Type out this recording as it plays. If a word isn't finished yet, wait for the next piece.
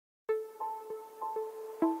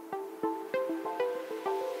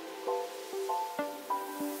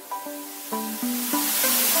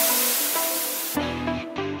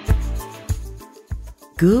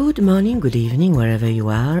Good morning, good evening, wherever you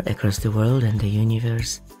are across the world and the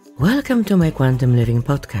universe. Welcome to my Quantum Living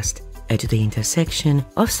podcast at the intersection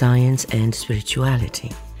of science and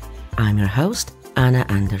spirituality. I'm your host, Anna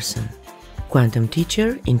Anderson, quantum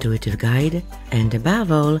teacher, intuitive guide, and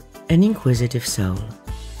above all, an inquisitive soul.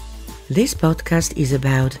 This podcast is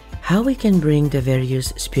about how we can bring the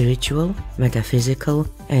various spiritual, metaphysical,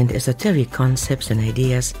 and esoteric concepts and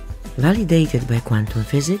ideas validated by quantum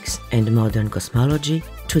physics and modern cosmology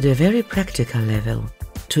to the very practical level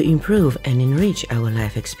to improve and enrich our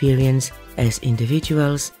life experience as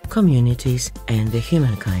individuals, communities, and the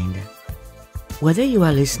humankind. Whether you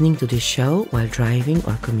are listening to this show while driving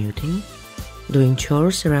or commuting, doing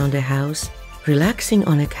chores around the house, relaxing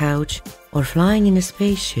on a couch, or flying in a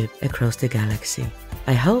spaceship across the galaxy,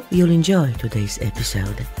 I hope you'll enjoy today's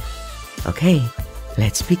episode. Okay,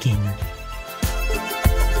 let's begin.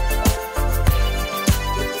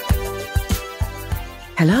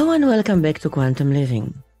 Hello and welcome back to Quantum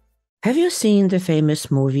Living. Have you seen the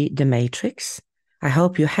famous movie The Matrix? I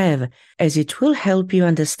hope you have, as it will help you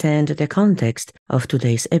understand the context of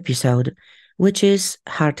today's episode, which is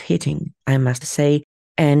hard-hitting, I must say,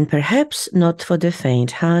 and perhaps not for the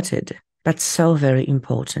faint-hearted, but so very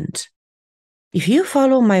important. If you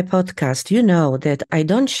follow my podcast, you know that I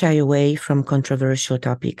don't shy away from controversial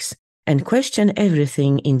topics and question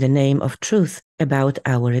everything in the name of truth about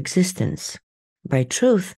our existence. By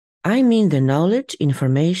truth, I mean the knowledge,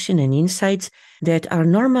 information, and insights that are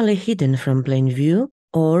normally hidden from plain view,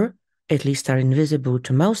 or at least are invisible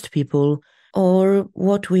to most people, or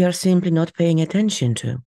what we are simply not paying attention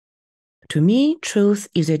to. To me, truth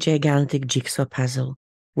is a gigantic jigsaw puzzle,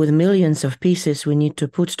 with millions of pieces we need to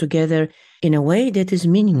put together in a way that is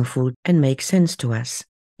meaningful and makes sense to us,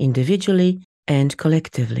 individually and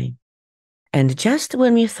collectively. And just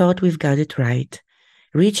when we thought we've got it right,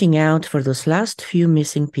 reaching out for those last few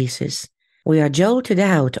missing pieces, we are jolted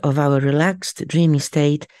out of our relaxed, dreamy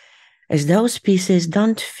state as those pieces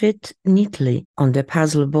don't fit neatly on the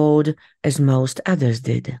puzzle board as most others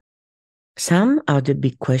did. Some are the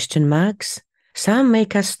big question marks, some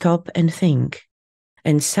make us stop and think,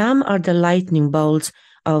 and some are the lightning bolts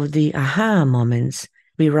of the aha moments,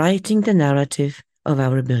 rewriting the narrative of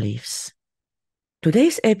our beliefs.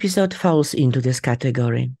 Today's episode falls into this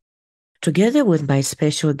category. Together with my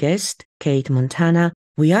special guest, Cate Montana,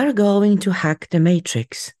 we are going to hack the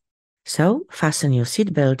Matrix. So fasten your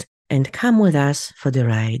seatbelt and come with us for the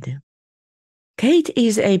ride. Cate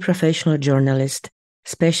is a professional journalist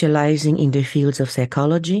specializing in the fields of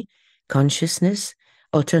psychology, consciousness,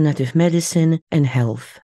 alternative medicine, and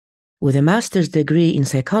health. With a master's degree in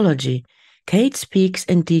psychology, Cate speaks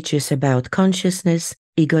and teaches about consciousness,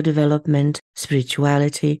 ego development,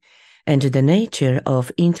 spirituality, and the nature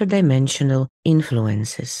of interdimensional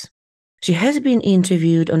influences. She has been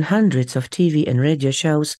interviewed on hundreds of TV and radio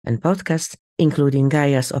shows and podcasts, including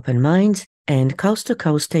Gaia's Open Minds and Coast to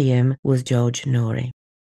Coast AM with George Noory.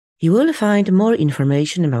 You will find more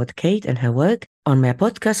information about Cate and her work on my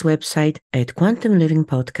podcast website at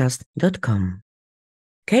quantumlivingpodcast.com.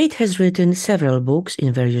 Cate has written several books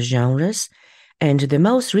in various genres, and the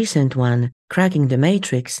most recent one, Cracking the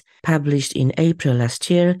Matrix, published in April last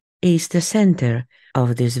year, is the center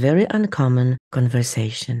of this very uncommon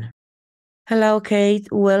conversation. Hello, Cate.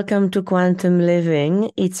 Welcome to Quantum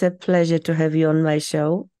Living. It's a pleasure to have you on my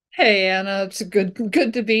show. Hey, Anna, it's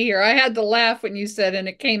good to be here. I had to laugh when you said, and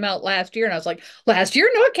it came out last year, and I was like, last year?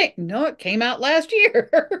 No, it came out last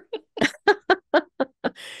year.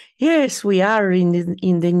 Yes, we are in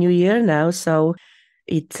the new year now, so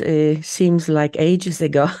it seems like ages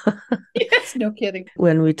ago. Yes, no kidding.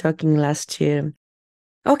 When we're talking last year.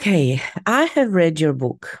 Okay, I have read your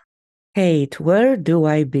book. Cate, where do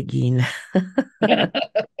I begin?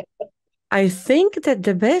 I think that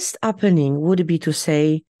the best opening would be to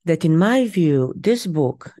say that in my view, this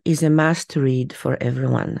book is a must read for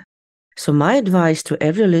everyone. So my advice to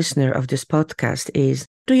every listener of this podcast is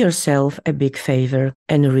do yourself a big favor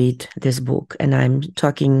and read this book. And I'm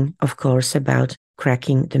talking, of course, about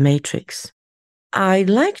Cracking the Matrix.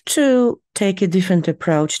 I'd like to take a different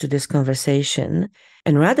approach to this conversation.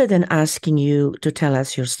 And rather than asking you to tell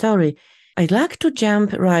us your story, I'd like to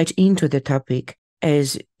jump right into the topic,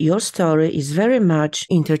 as your story is very much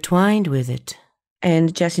intertwined with it,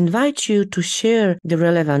 and just invite you to share the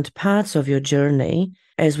relevant parts of your journey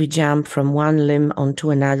as we jump from one limb onto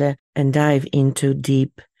another and dive into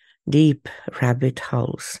deep, deep rabbit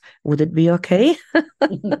holes. Would it be okay?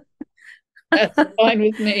 That's fine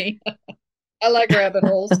with me. I like rabbit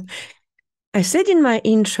holes. I said in my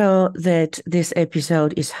intro that this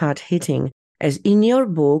episode is hard-hitting, as in your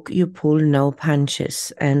book, you pull no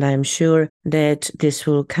punches, and I'm sure that this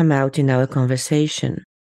will come out in our conversation.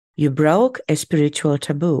 You broke a spiritual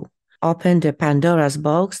taboo, opened a Pandora's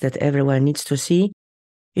box that everyone needs to see.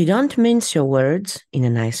 You don't mince your words in a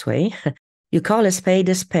nice way. You call a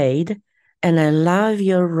spade, and I love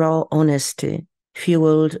your raw honesty,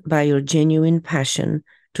 fueled by your genuine passion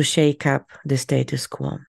to shake up the status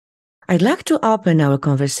quo. I'd like to open our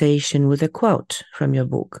conversation with a quote from your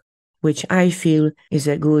book, which I feel is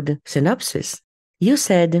a good synopsis. You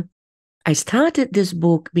said, I started this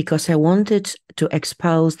book because I wanted to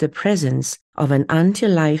expose the presence of an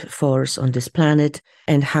anti-life force on this planet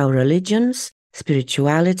and how religions,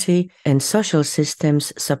 spirituality, and social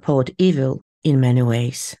systems support evil in many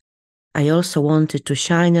ways. I also wanted to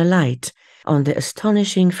shine a light on the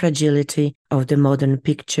astonishing fragility of the modern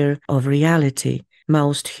picture of reality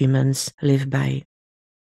most humans live by.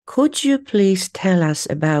 Could you please tell us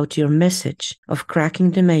about your message of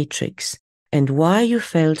cracking the matrix and why you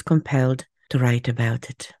felt compelled to write about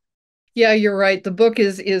it? Yeah, you're right. The book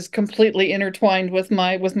is completely intertwined with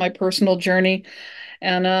my personal journey.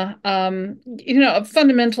 And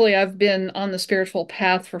fundamentally, I've been on the spiritual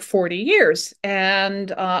path for 40 years,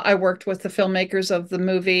 and I worked with the filmmakers of the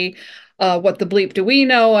movie What the Bleep Do We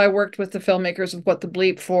Know? I worked with the filmmakers of What the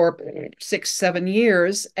Bleep for 6, 7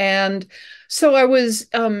 years, and so I was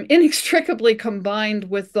inextricably combined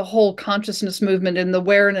with the whole consciousness movement and the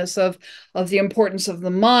awareness of the importance of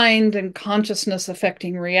the mind and consciousness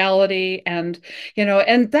affecting reality, and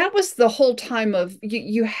that was the whole time of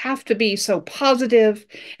you have to be so positive,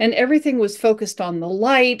 and everything was focused on the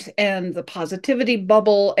light and the positivity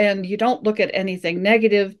bubble, and you don't look at anything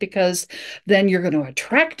negative because then you're going to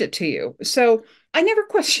attract it to you. So I never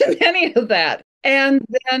questioned any of that. And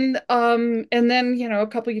then a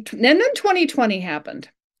couple of, and then 2020 happened,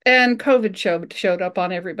 and COVID showed up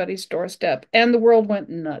on everybody's doorstep, and the world went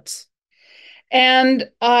nuts. And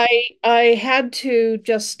I had to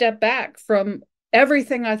just step back from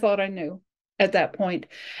everything I thought I knew at that point.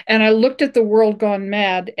 And I looked at the world gone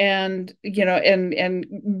mad, and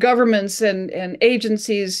and governments and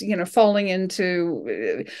agencies, falling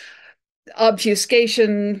into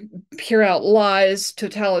obfuscation, peer out lies,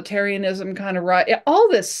 totalitarianism kind of right. All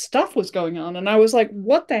this stuff was going on. And I was like,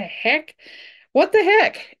 what the heck? What the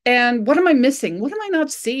heck? And what am I missing? What am I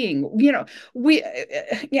not seeing? We,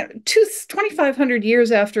 2,500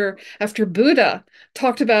 years after Buddha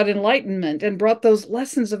talked about enlightenment and brought those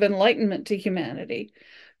lessons of enlightenment to humanity.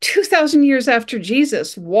 2,000 years after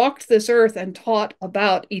Jesus walked this earth and taught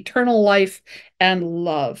about eternal life and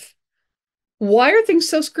love. Why are things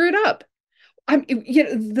so screwed up?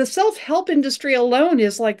 The self-help industry alone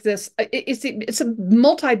is like this. It's a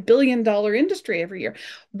multi-billion-dollar industry every year.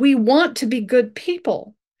 We want to be good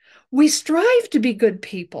people. We strive to be good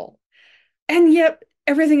people. And yet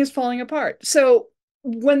everything is falling apart. So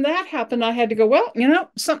when that happened, I had to go, well,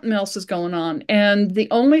 something else is going on. And the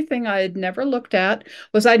only thing I had never looked at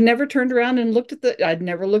was I'd never turned around and I'd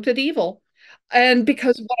never looked at evil. And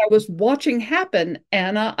because what I was watching happen,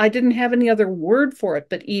 Anna, I didn't have any other word for it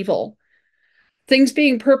but evil. Things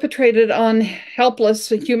being perpetrated on helpless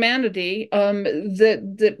humanity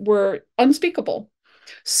that were unspeakable.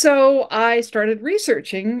 So I started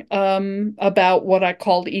researching about what I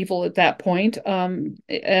called evil at that point, and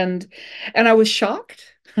I was shocked.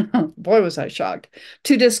 Boy, was I shocked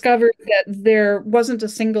to discover that there wasn't a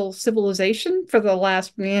single civilization for the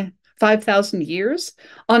last 5,000 years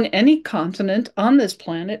on any continent on this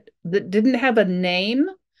planet that didn't have a name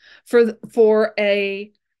for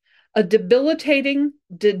a debilitating,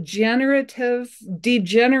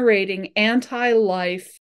 degenerating,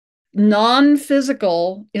 anti-life,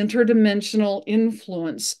 non-physical, interdimensional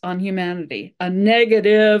influence on humanity, a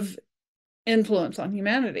negative influence on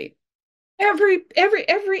humanity. Every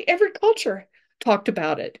culture talked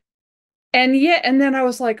about it. And then I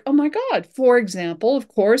was like, oh my God. For example, of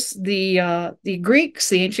course, the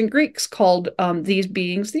ancient Greeks called these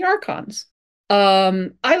beings the archons.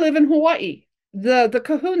 I live in Hawaii. The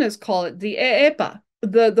kahunas call it the eepa,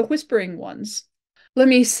 the whispering ones. Let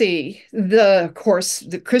me see. Of course,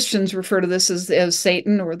 the Christians refer to this as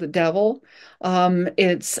Satan or the devil.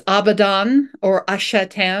 It's Abadan or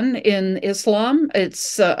Ashatan in Islam.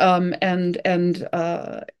 It's and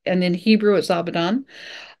in Hebrew it's Abadan.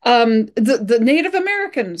 The Native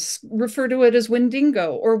Americans refer to it as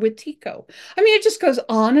Wendigo or Wetiko. I mean, it just goes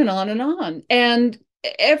on and on and on. And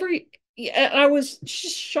I was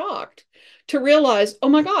just shocked to realize, oh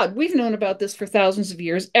my God, we've known about this for thousands of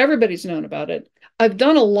years. Everybody's known about it. I've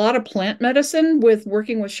done a lot of plant medicine with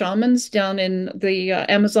working with shamans down in the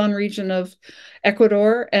Amazon region of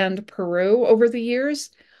Ecuador and Peru over the years.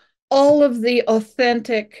 all of the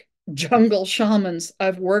authentic jungle shamans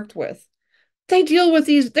I've worked with, they deal with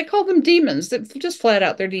these, they call them demons, that just flat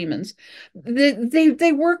out they're demons.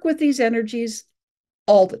 They work with these energies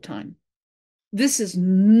all the time. This is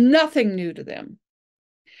nothing new to them.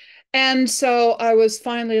 And so I was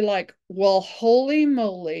finally like, well, holy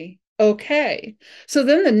moly. Okay. So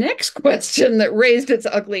then the next question that raised its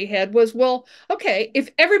ugly head was, well, okay, if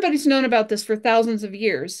everybody's known about this for thousands of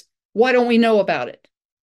years, why don't we know about it?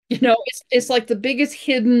 It's like the biggest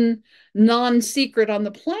hidden non-secret on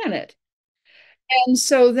the planet. And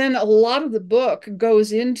so then a lot of the book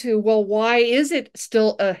goes into, well, why is it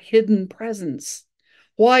still a hidden presence?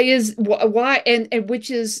 Why and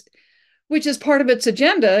which is part of its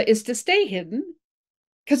agenda is to stay hidden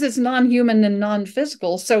because it's non-human and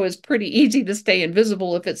non-physical, so it's pretty easy to stay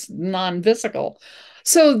invisible if it's non-physical.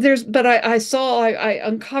 So but I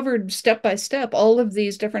uncovered step by step all of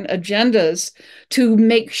these different agendas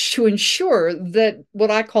to ensure that what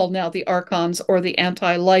I call now the archons or the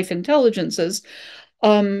anti-life intelligences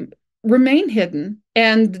um, remain hidden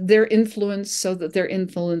and their influence so that their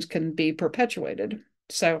influence can be perpetuated.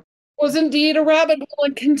 So was indeed a rabbit hole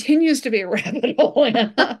and continues to be a rabbit hole.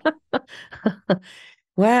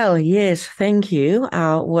 Well, yes, thank you.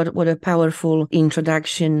 What a powerful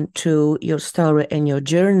introduction to your story and your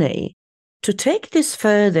journey. To take this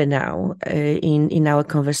further now in our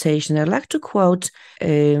conversation, I'd like to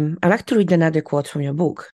read another quote from your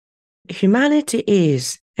book. Humanity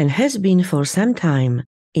is and has been for some time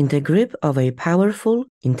in the grip of a powerful,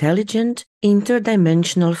 intelligent,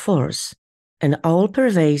 interdimensional force, an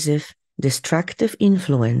all-pervasive, destructive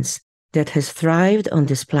influence that has thrived on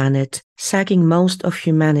this planet, sucking most of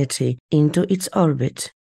humanity into its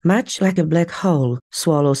orbit, much like a black hole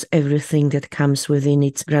swallows everything that comes within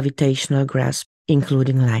its gravitational grasp,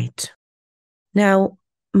 including light. Now,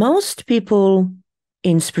 most people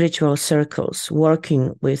in spiritual circles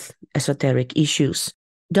working with esoteric issues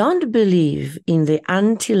don't believe in the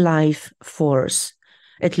anti-life force,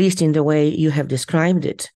 at least in the way you have described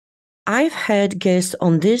it. I've had guests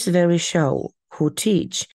on this very show who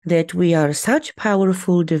teach that we are such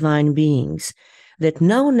powerful divine beings that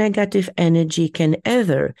no negative energy can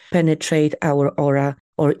ever penetrate our aura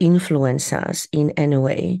or influence us in any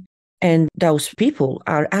way. And those people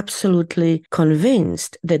are absolutely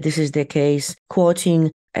convinced that this is the case,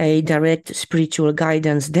 quoting a direct spiritual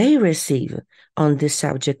guidance they receive on this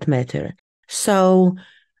subject matter. So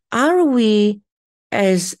are we,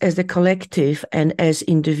 as the collective and as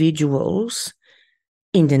individuals,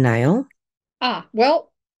 in denial?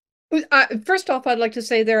 Well, first off, I'd like to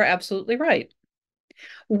say they're absolutely right.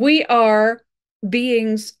 We are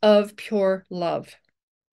beings of pure love.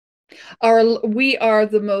 We are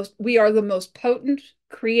the most potent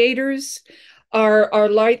creators. Our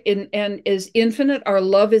light and is infinite. Our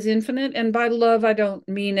love is infinite. And by love, I don't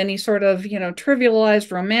mean any sort of,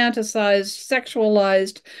 trivialized, romanticized,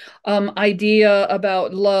 sexualized idea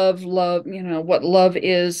about love, what love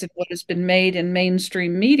is and what has been made in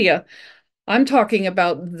mainstream media. I'm talking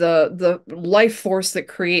about the life force that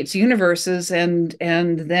creates universes and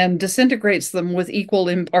then disintegrates them with equal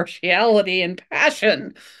impartiality and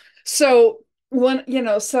passion. So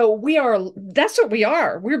so that's what we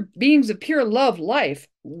are. We're beings of pure love, life.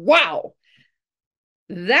 Wow.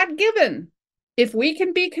 That given, if we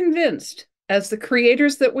can be convinced as the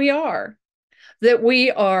creators that we are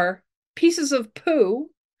pieces of poo,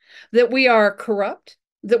 that we are corrupt,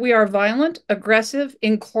 that we are violent, aggressive,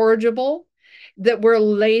 incorrigible, that we're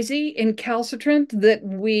lazy, incalcitrant, that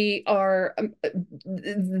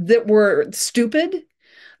we're stupid,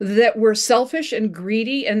 that we're selfish and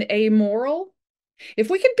greedy and amoral. If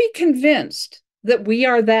we can be convinced that we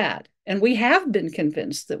are that, and we have been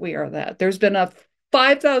convinced that we are that, there's been a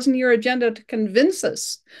 5,000-year agenda to convince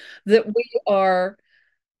us that we are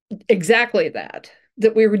exactly that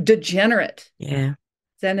we're degenerate. Yeah.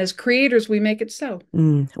 Then as creators, we make it so.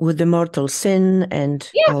 With the mortal sin and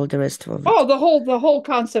all the rest of it. Oh, the whole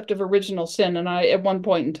concept of original sin. And I, at one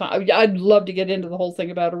point in time, I'd love to get into the whole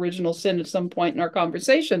thing about original sin at some point in our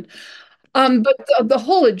conversation. But the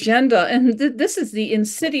whole agenda, and this is the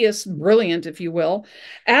insidious, brilliant, if you will,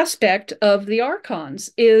 aspect of the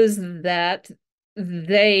archons, is that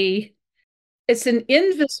it's an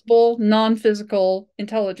invisible, non-physical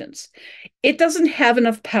intelligence. It doesn't have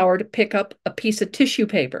enough power to pick up a piece of tissue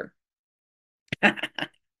paper.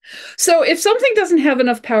 So if something doesn't have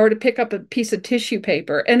enough power to pick up a piece of tissue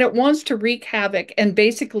paper and it wants to wreak havoc and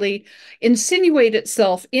basically insinuate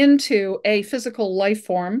itself into a physical life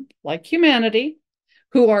form like humanity,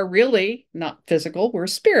 who are really not physical, we're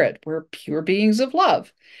spirit, we're pure beings of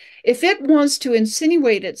love. If it wants to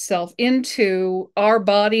insinuate itself into our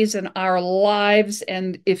bodies and our lives,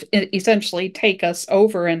 and if it essentially take us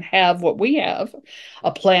over and have what we have,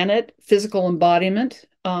 a planet, physical embodiment,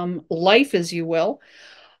 life, as you will,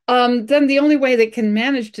 then the only way they can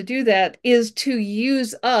manage to do that is to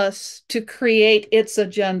use us to create its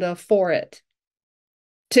agenda for it,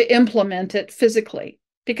 to implement it physically,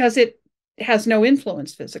 because it has no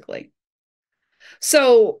influence physically.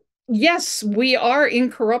 So, yes, we are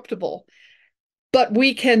incorruptible, but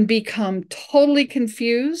we can become totally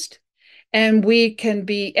confused, and we can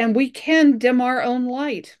dim our own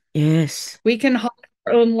light. Yes. We can hide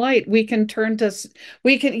our own light. We can turn to,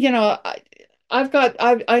 we can,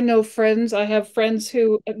 I know friends, I have friends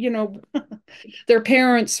who, their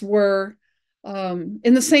parents were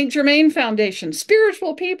in the Saint Germain Foundation,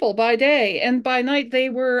 spiritual people by day, and by night they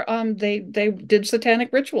were they did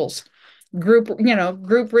satanic rituals, group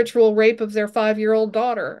ritual rape of their 5-year-old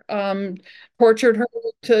daughter, tortured her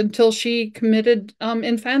until she committed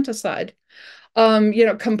infanticide.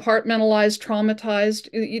 Compartmentalized, traumatized,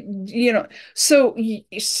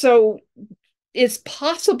 so it's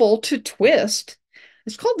possible to twist.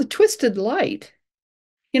 It's called the twisted light.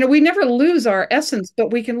 We never lose our essence, but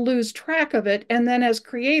we can lose track of it. And then as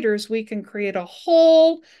creators, we can create a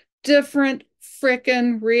whole different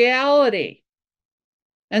frickin' reality.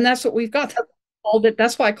 And that's what we've got.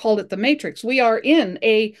 That's why I called it the Matrix. We are in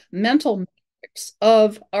a mental matrix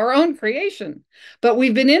of our own creation, but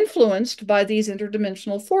we've been influenced by these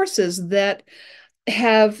interdimensional forces that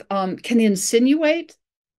have can insinuate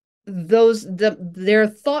their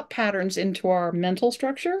thought patterns into our mental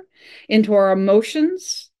structure, into our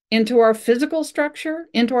emotions, into our physical structure,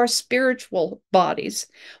 into our spiritual bodies,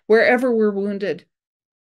 wherever we're wounded,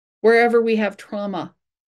 wherever we have trauma,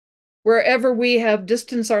 wherever we have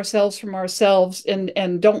distanced ourselves from ourselves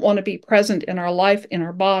and don't want to be present in our life, in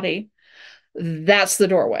our body. That's the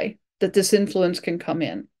doorway that this influence can come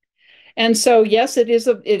in. And so, yes, it is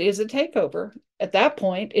a takeover. At that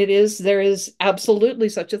point, there is absolutely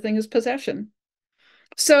such a thing as possession.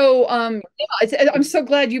 So, I'm so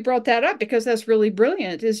glad you brought that up, because that's really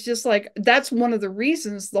brilliant. It's just like, that's one of the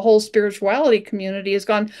reasons the whole spirituality community has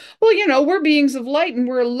gone, well, we're beings of light and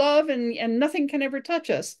we're love, and nothing can ever touch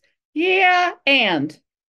us. Yeah, and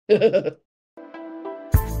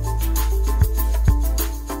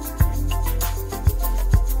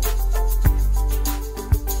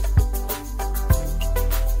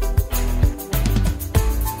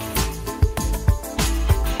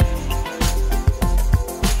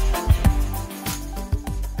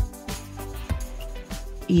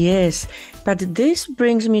Yes, but this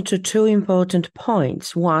brings me to two important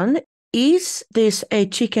points. One, is this a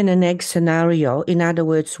chicken and egg scenario? In other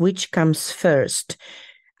words, which comes first?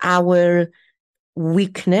 Our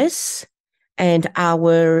weakness and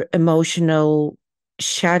our emotional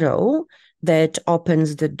shadow that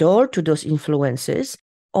opens the door to those influences,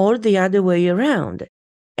 or the other way around?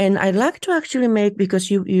 And I'd like to actually make, because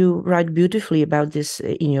you write beautifully about this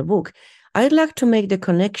in your book, I'd like to make the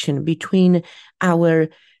connection between our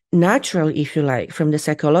natural, if you like, from the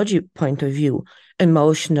psychology point of view,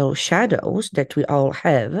 emotional shadows that we all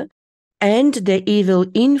have, and the evil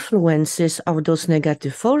influences of those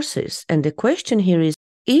negative forces. And the question here is,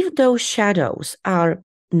 if those shadows are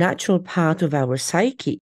natural part of our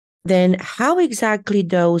psyche, then how exactly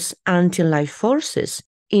those anti-life forces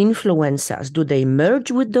influence us? Do they merge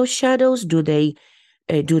with those shadows? Do they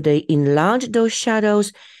enlarge those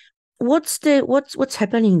shadows? What's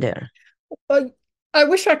happening there? I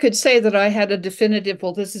wish I could say that I had a definitive,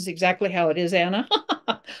 well, this is exactly how it is, Anna.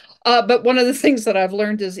 But one of the things that I've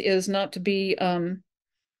learned is not to be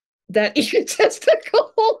that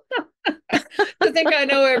egotistical, to think I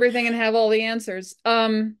know everything and have all the answers.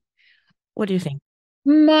 What do you think?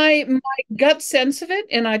 My gut sense of it,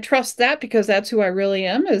 and I trust that because that's who I really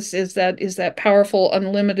am, is that powerful,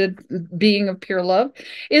 unlimited being of pure love,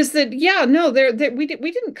 is that, yeah, no, we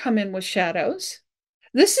didn't come in with shadows.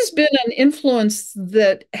 This has been an influence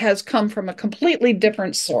that has come from a completely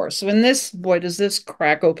different source. And boy, does this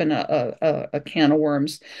crack open a can of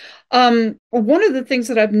worms. One of the things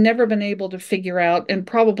that I've never been able to figure out, and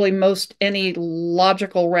probably most any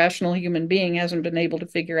logical, rational human being hasn't been able to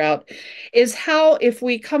figure out, is how, if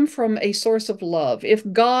we come from a source of love, if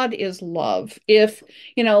God is love, if,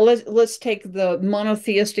 let's take the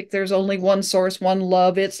monotheistic, there's only one source, one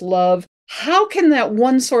love, it's love. How can that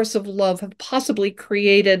one source of love have possibly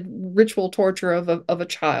created ritual torture of a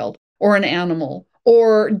child or an animal,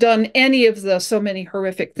 or done any of the so many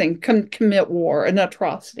horrific things, commit war and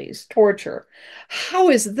atrocities, torture? How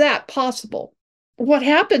is that possible? what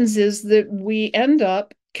happens is that we end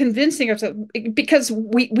up convincing ourselves because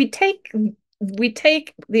we take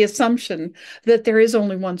the assumption that there is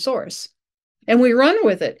only one source and we run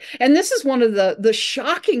with it. And this is one of the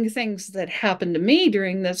shocking things that happened to me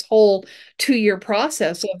during this whole 2 year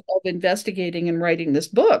process of investigating and writing this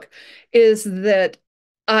book is that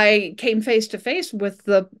I came face to face with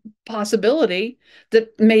the possibility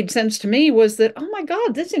that made sense to me was that, oh my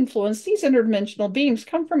God, this influence, these interdimensional beings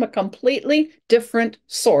come from a completely different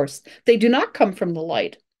source. They do not come from the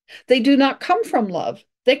light. They do not come from love.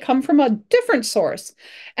 They come from a different source.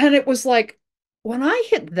 And it was like, when I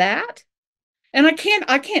hit that, and I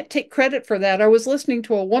can't take credit for that. I was listening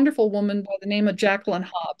to a wonderful woman by the name of Jacqueline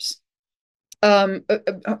Hobbs,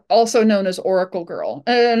 also known as Oracle Girl,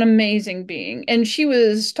 an amazing being. And she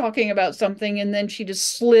was talking about something, and then she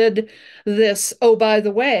just slid this, oh, by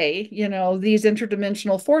the way, these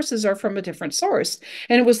interdimensional forces are from a different source.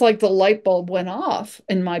 And it was like the light bulb went off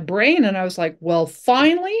in my brain. And I was like, well,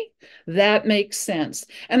 finally, that makes sense.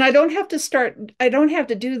 And I don't have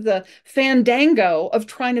to do the fandango of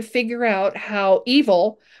trying to figure out how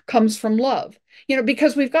evil comes from love,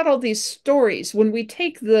 because we've got all these stories. When we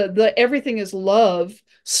take the everything is love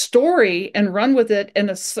story and run with it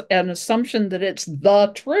and an assumption that it's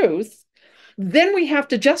the truth, then we have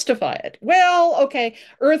to justify it. Well, okay,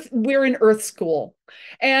 we're in Earth school,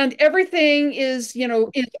 and everything is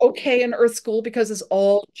okay in Earth school because it's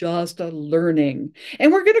all just a learning,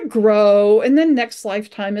 and we're going to grow, and then next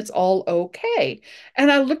lifetime it's all okay.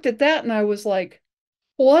 And I looked at that and I was like,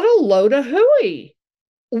 what a load of hooey.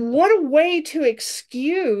 What a way to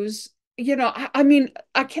excuse, I mean,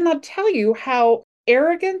 I cannot tell you how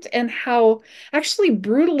arrogant and how actually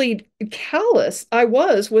brutally callous I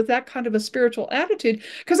was with that kind of a spiritual attitude.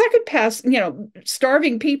 Because I could pass,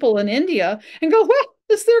 starving people in India and go, well,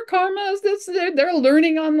 this is their karma, they're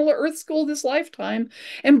learning on the Earth school this lifetime,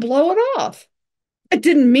 and blow it off. I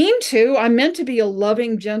didn't mean to. I meant to be a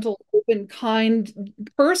loving, gentle, open, kind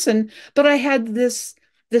person, but I had this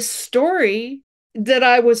story that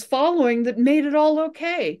I was following that made it all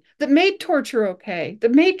okay, that made torture okay,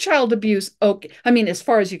 that made child abuse okay. I mean, as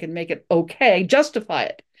far as you can make it okay, justify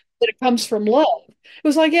it, that it comes from love. It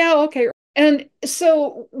was like, yeah, okay. And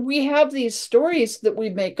so we have these stories that we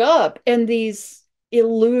make up and these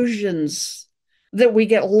illusions that we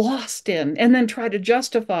get lost in and then try to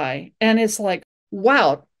justify. And it's like,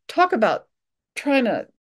 wow, talk about trying to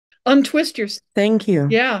untwist your. Thank you.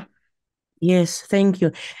 Yeah. Yes, thank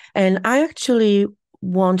you. And I actually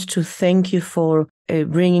want to thank you for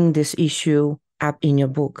bringing this issue up in your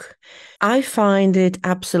book. I find it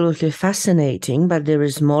absolutely fascinating, but there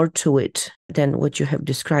is more to it than what you have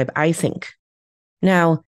described, I think.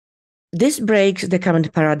 Now, this breaks the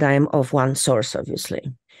current paradigm of one source, obviously.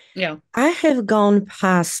 Yeah. I have gone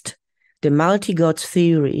past the multi-god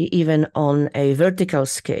theory, even on a vertical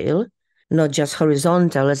scale, not just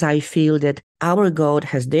horizontal, as I feel that our God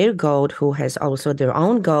has their God, who has also their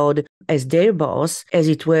own God as their boss, as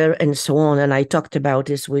it were, and so on. And I talked about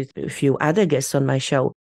this with a few other guests on my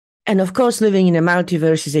show. And of course, living in a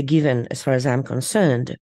multiverse is a given as far as I'm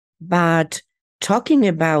concerned. But talking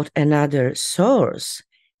about another source,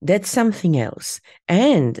 that's something else.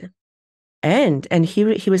 And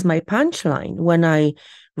here is my punchline. When I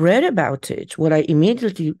read about it, what I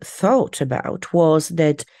immediately thought about was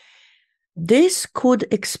that this could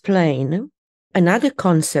explain another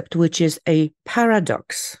concept, which is a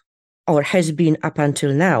paradox, or has been up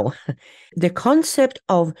until now, the concept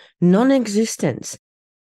of non-existence.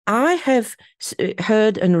 I have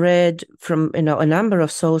heard and read from a number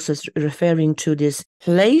of sources referring to this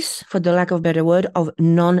place, for the lack of a better word, of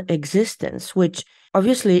non-existence, which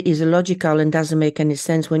obviously is illogical and doesn't make any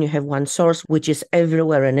sense when you have one source which is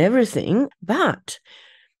everywhere and everything. But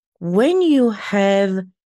when you have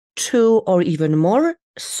two or even more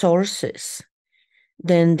sources,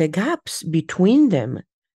 then the gaps between them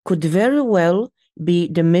could very well be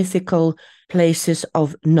the mythical places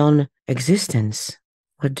of non-existence.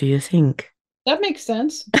 What do you think? That makes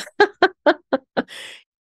sense.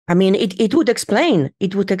 I mean, it would explain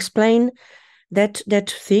that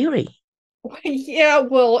theory. Yeah,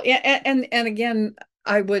 well, and again,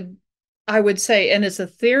 I would say, and it's a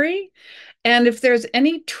theory. And if there's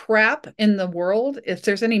any trap in the world, if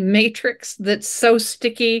there's any matrix that's so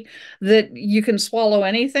sticky that you can swallow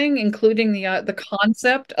anything, including the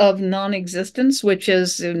concept of non-existence, which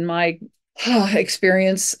is, in my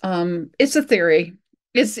experience, it's a theory.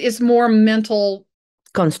 It's more mental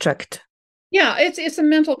Construct. Yeah, it's a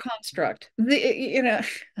mental construct.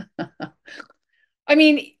 I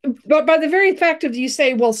mean, but by the very fact of you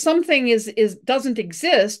say, well, something is doesn't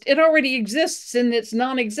exist, it already exists in its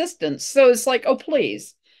non-existence. So it's like, oh,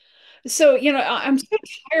 please. So, I'm so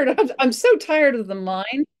I'm so tired of the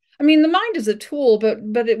mind. I mean, the mind is a tool, but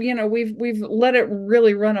we've let it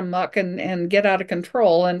really run amok and get out of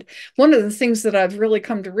control. And one of the things that I've really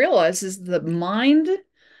come to realize is the mind,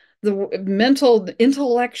 the mental,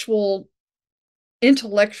 intellectual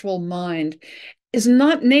mind is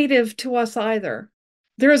not native to us either.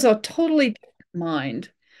 There is a totally different mind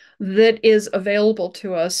that is available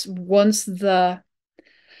to us once the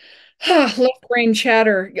left brain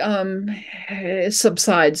chatter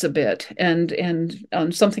subsides a bit, and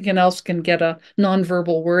something else can get a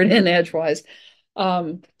nonverbal word in edgewise.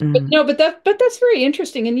 But Mm. no, but that's very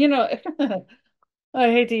interesting. And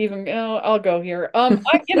I hate to even, I'll go here.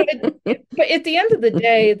 But at the end of the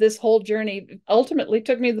day, this whole journey ultimately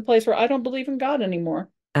took me to the place where I don't believe in God anymore.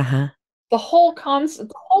 Uh-huh. The whole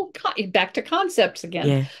concept, back to concepts again.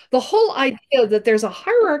 Yeah. The whole idea that there's a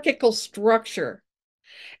hierarchical structure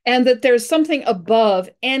and that there's something above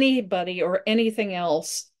anybody or anything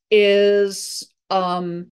else is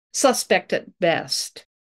suspect at best.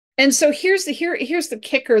 And so here's the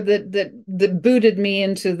kicker that booted me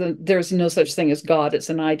into the there's no such thing as God. It's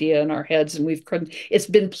an idea in our heads, and it's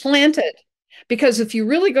been planted. Because if you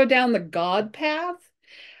really go down the God path,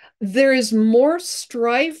 there is more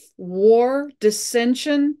strife, war,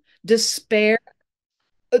 dissension, despair,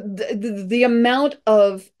 the amount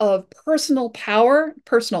of personal power,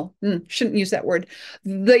 shouldn't use that word,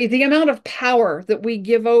 the amount of power that we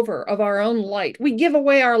give over of our own light. We give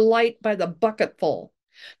away our light by the bucketful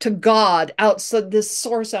to God, outside this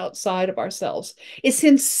source outside of ourselves. It's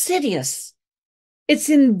insidious. It's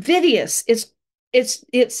invidious.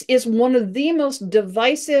 It's one of the most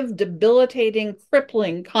divisive, debilitating,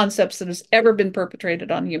 crippling concepts that has ever been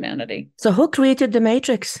perpetrated on humanity. So who created the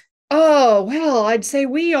Matrix? Oh, well, I'd say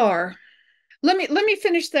we are. Let me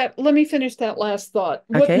finish that. Let me finish that last thought.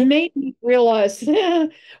 What Okay. made me realize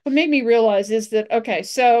what made me realize is that okay,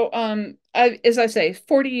 so as I say,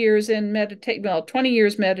 40 years in meditate, well, 20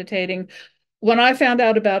 years meditating. When I found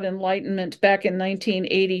out about enlightenment back in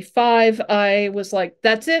 1985, I was like,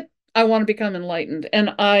 that's it. I want to become enlightened.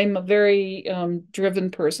 And I'm a very driven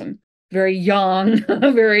person, very young,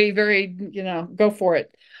 very, go for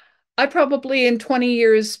it. I probably in 20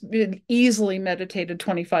 years easily meditated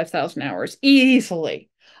 25,000 hours, easily.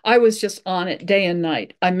 I was just on it day and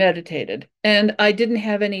night. I meditated and I didn't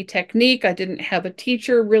have any technique. I didn't have a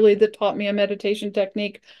teacher really that taught me a meditation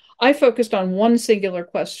technique. I focused on one singular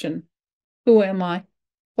question: who am I?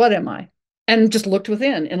 What am I? And just looked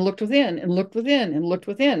within and looked within and looked within and looked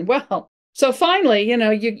within. Well, so finally,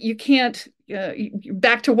 you can't,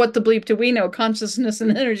 back to what the bleep do we know, consciousness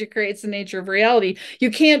and energy creates the nature of reality.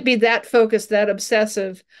 You can't be that focused, that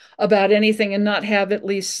obsessive about anything and not have at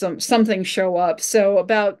least something show up. So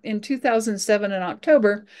about in 2007 in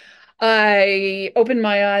October, I opened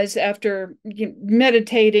my eyes after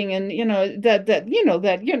meditating, and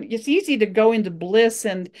it's easy to go into bliss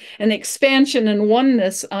and expansion and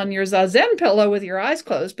oneness on your zazen pillow with your eyes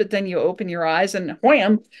closed, but then you open your eyes and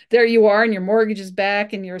wham, there you are, and your mortgage is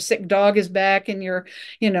back, and your sick dog is back, and your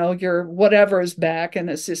whatever is back, and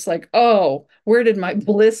it's just like, oh, where did my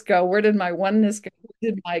bliss go? Where did my oneness go?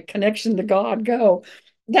 Where did my connection to God go?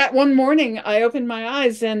 That one morning, I opened my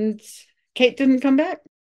eyes and Kate didn't come back.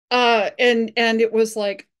 And it was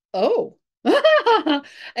like, oh.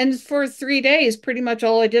 And for 3 days, pretty much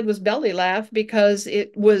all I did was belly laugh because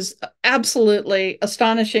it was absolutely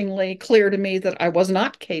astonishingly clear to me that I was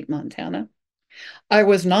not Cate Montana. I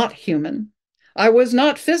was not human. I was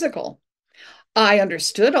not physical. I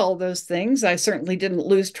understood all those things. I certainly didn't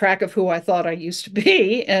lose track of who I thought I used to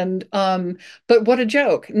be. And but what a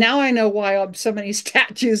joke. Now I know why so many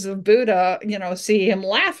statues of Buddha, see him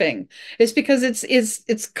laughing. It's because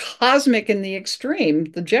it's cosmic in the extreme,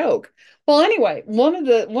 the joke. Well, anyway, one of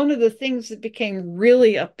the things that became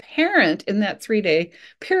really apparent in that 3 day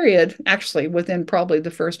period, actually within probably the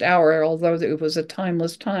first hour, although it was a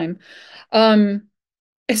timeless time, um,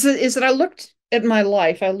 is that I looked at my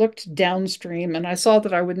life, I looked downstream and I saw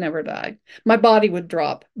that I would never die. My body would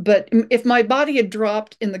drop. But if my body had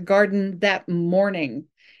dropped in the garden that morning,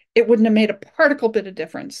 it wouldn't have made a particle bit of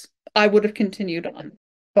difference. I would have continued on.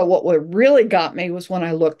 But what really got me was when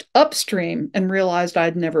I looked upstream and realized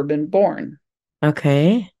I'd never been born.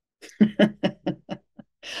 Okay.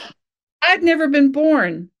 I'd never been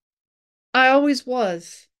born. I always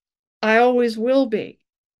was. I always will be.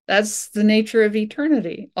 That's the nature of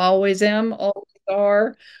eternity. Always am, always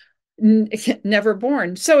are, never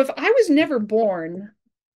born. So if I was never born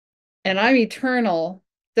and I'm eternal,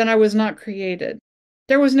 then I was not created.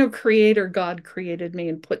 There was no creator. God created me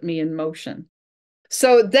and put me in motion.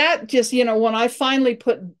 So that just, when I finally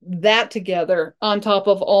put that together on top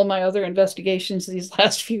of all my other investigations these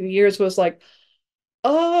last few years was like,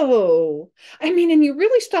 oh, I mean, and you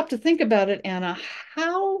really stop to think about it, Anna,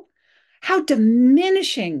 how how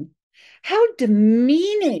diminishing, how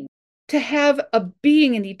demeaning to have a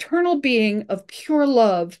being, an eternal being of pure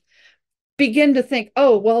love, begin to think,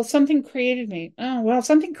 oh, well, something created me. Oh, well,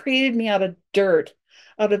 something created me out of dirt,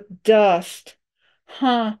 out of dust.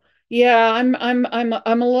 Huh. Yeah, I'm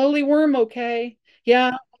a lowly worm, okay?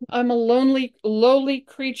 Yeah, I'm a lowly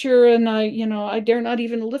creature, and I dare not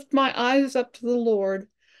even lift my eyes up to the Lord.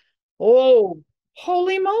 Oh,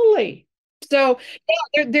 holy moly. So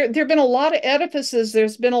yeah, there have been a lot of edifices.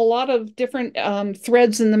 There's been a lot of different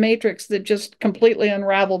threads in the matrix that just completely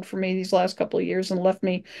unraveled for me these last couple of years and left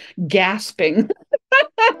me gasping.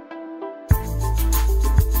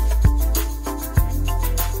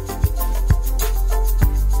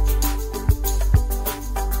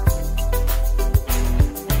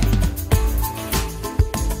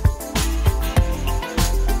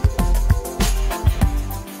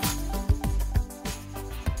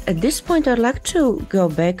 At this point, I'd like to go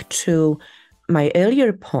back to my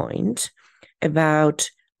earlier point about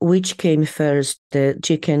which came first, the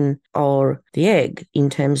chicken or the egg, in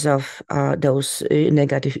terms of those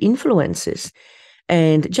negative influences.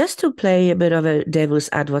 And just to play a bit of a devil's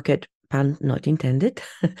advocate, pun not intended,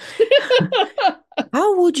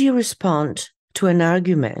 how would you respond to an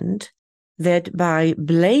argument that by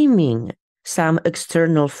blaming some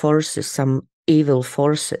external forces, some evil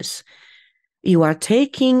forces, you are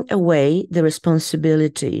taking away the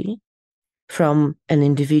responsibility from an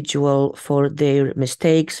individual for their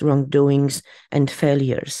mistakes, wrongdoings, and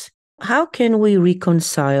failures? How can we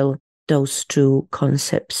reconcile those two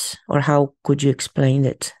concepts, or how could you explain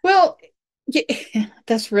it? Well, yeah,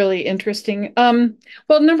 that's really interesting.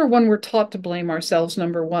 Well, number one, we're taught to blame ourselves.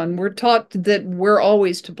 Number one, we're taught that we're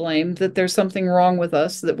always to blame, that there's something wrong with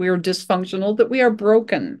us, that we are dysfunctional, that we are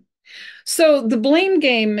broken. So the blame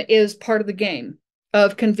game is part of the game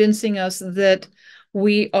of convincing us that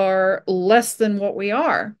we are less than what we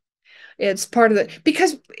are. It's part of it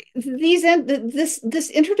because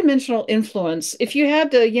this interdimensional influence, if you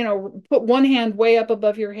had to, put one hand way up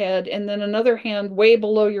above your head and then another hand way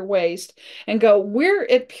below your waist and go, we're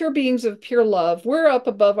at pure beings of pure love. We're up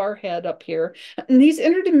above our head up here. And these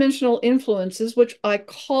interdimensional influences, which I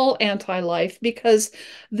call anti-life because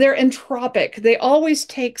they're entropic. They always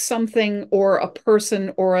take something or a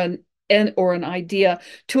person or an idea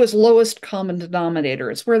to its lowest common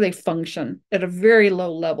denominator. It's where they function at a very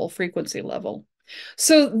low level, frequency level.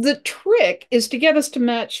 So the trick is to get us to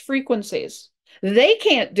match frequencies. They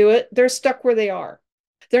can't do it. They're stuck where they are.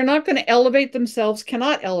 They're not going to elevate themselves,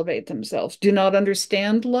 cannot elevate themselves, do not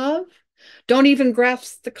understand love, don't even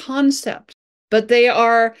grasp the concept. But they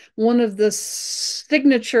are one of the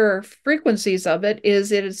signature frequencies of it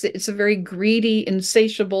is it's a very greedy,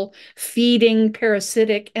 insatiable, feeding,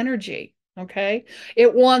 parasitic energy. Okay.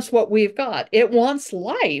 It wants what we've got. It wants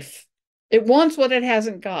life. It wants what it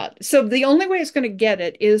hasn't got. So the only way it's going to get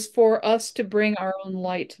it is for us to bring our own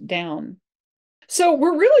light down. So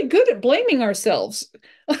we're really good at blaming ourselves.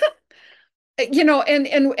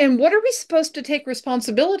 And what are we supposed to take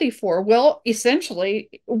responsibility for? Well,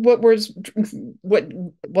 essentially, what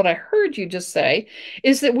I heard you just say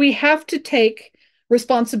is that we have to take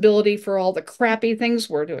responsibility for all the crappy things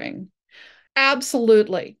we're doing.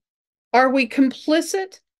 Absolutely. Are we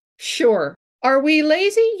complicit? Sure. Are we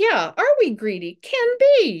lazy? Yeah. Are we greedy? Can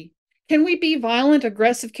be. Can we be violent,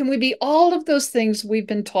 aggressive? Can we be all of those things we've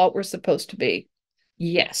been taught we're supposed to be?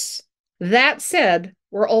 Yes. That said,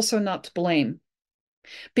 we're also not to blame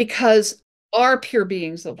because our pure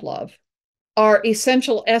beings of love, our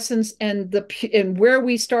essential essence and where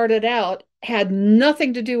we started out had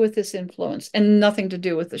nothing to do with this influence and nothing to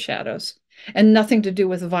do with the shadows and nothing to do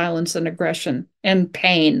with violence and aggression and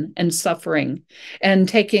pain and suffering and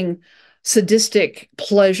taking sadistic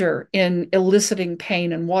pleasure in eliciting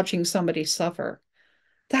pain and watching somebody suffer.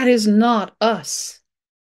 That is not us.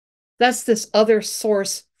 That's this other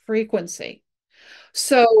source frequency.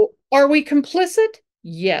 So are we complicit?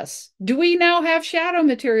 Yes. Do we now have shadow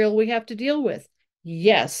material we have to deal with?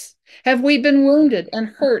 Yes. Have we been wounded and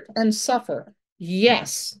hurt and suffer?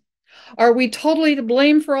 Yes. Are we totally to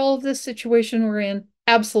blame for all of this situation we're in?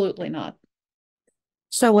 Absolutely not.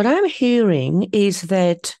 So what I'm hearing is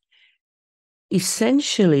that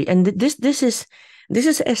essentially, and this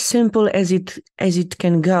is as simple as it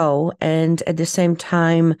can go, and at the same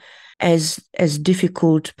time as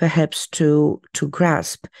difficult perhaps to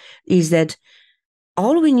grasp, is that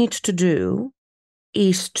all we need to do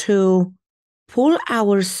is to pull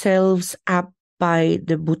ourselves up by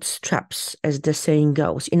the bootstraps, as the saying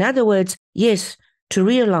goes. In other words, yes, to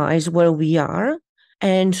realize where we are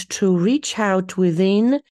and to reach out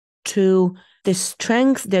within to the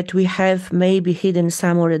strength that we have maybe hidden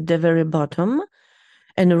somewhere at the very bottom.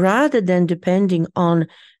 And rather than depending on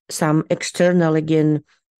some external, again,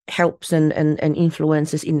 helps and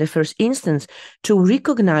influences in the first instance, to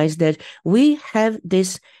recognize that we have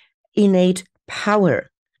this innate power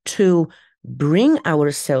to bring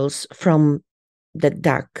ourselves from the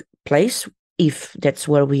dark place, if that's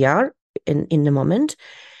where we are in the moment,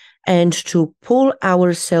 and to pull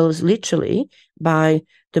ourselves literally by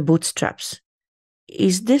the bootstraps.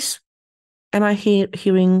 Is this, am I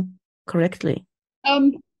hearing correctly?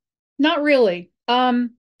 Um, Not really.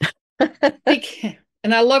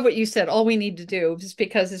 And I love what you said. All we need to do, just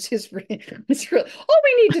because it's just it's really all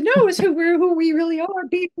we need to know is who we really are,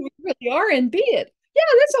 be who we really are, and be it. Yeah,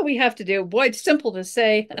 that's all we have to do. Boy, it's simple to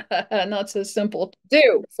say, not so simple to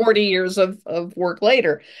do. 40 years of work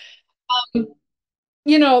later. Um,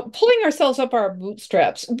 pulling ourselves up our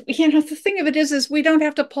bootstraps. The thing of it is we don't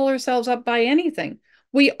have to pull ourselves up by anything.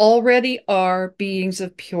 We already are beings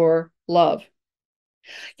of pure love.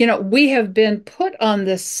 We have been put on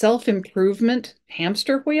this self-improvement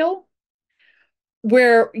hamster wheel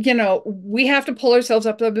where, we have to pull ourselves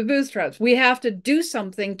up the bootstraps. We have to do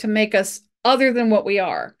something to make us other than what we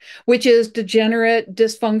are, which is degenerate,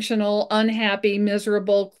 dysfunctional, unhappy,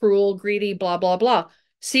 miserable, cruel, greedy, blah, blah, blah.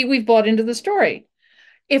 See, we've bought into the story.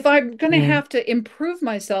 If I'm going to Yeah. have to improve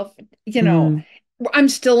myself, Mm. I'm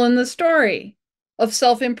still in the story of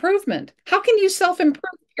self-improvement. How can you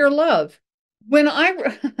self-improve your love? When I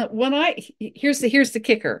when I here's the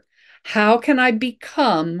kicker. How can I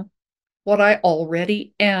become what I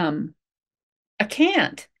already am? I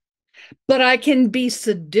can't. But I can be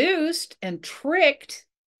seduced and tricked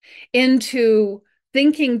into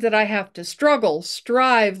thinking that I have to struggle,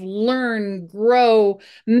 strive, learn, grow,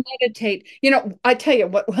 meditate. I tell you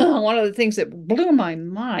what, one of the things that blew my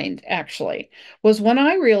mind actually was when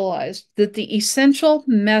I realized that the essential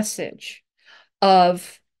message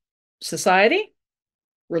of society,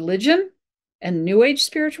 religion, and New Age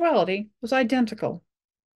spirituality was identical.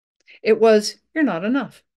 It was, you're not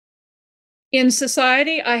enough. In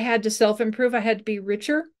society, I had to self improve. I had to be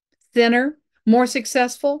richer, thinner, more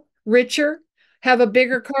successful, richer, have a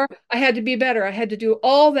bigger car. I had to be better. I had to do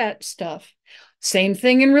all that stuff. Same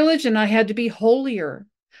thing in religion. I had to be holier.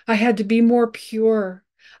 I had to be more pure.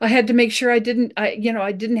 I had to make sure I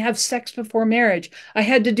didn't have sex before marriage. I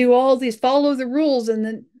had to do all these, follow the rules, and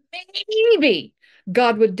then maybe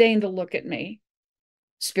God would deign to look at me.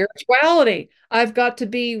 Spirituality. I've got to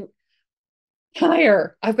be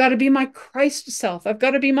higher. I've got to be my Christ self. I've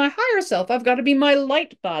got to be my higher self. I've got to be my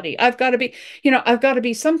light body. I've got to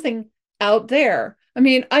be something out there. I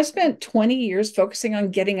mean, I spent 20 years focusing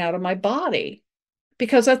on getting out of my body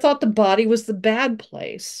because I thought the body was the bad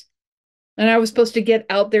place. And I was supposed to get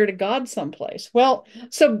out there to God someplace. Well,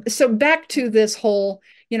 so back to this whole,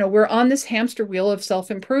 we're on this hamster wheel of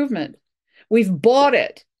self-improvement. We've bought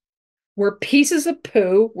it. We're pieces of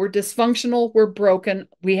poo. We're dysfunctional. We're broken.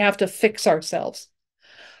 We have to fix ourselves.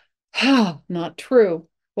 Not true.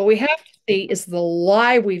 What we have to see is the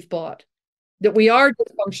lie we've bought that we are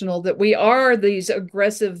dysfunctional, that we are these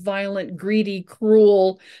aggressive, violent, greedy,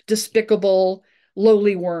 cruel, despicable,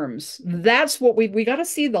 lowly worms. That's what we got to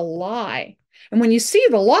see the lie. And when you see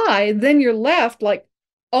the lie, then you're left like,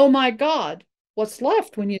 oh my God, what's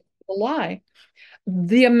left when you see the lie?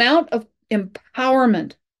 The amount of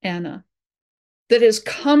empowerment, Anna, that has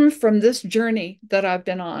come from this journey that I've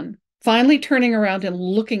been on. Finally turning around and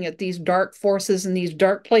looking at these dark forces and these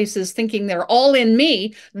dark places, thinking they're all in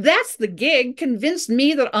me. That's the gig. Convinced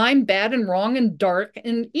me that I'm bad and wrong and dark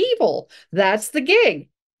and evil. That's the gig.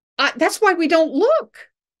 That's why we don't look.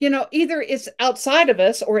 Either it's outside of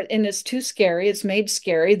us and it's too scary. It's made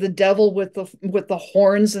scary. The devil with the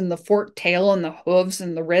horns and the forked tail and the hooves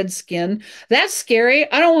and the red skin. That's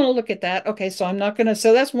scary. I don't want to look at that. Okay, so I'm not going to.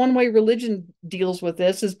 So that's one way religion deals with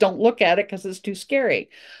this is don't look at it because it's too scary.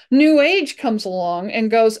 New Age comes along and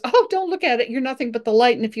goes, "Oh, don't look at it. You're nothing but the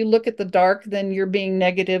light. And if you look at the dark, then you're being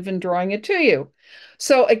negative and drawing it to you."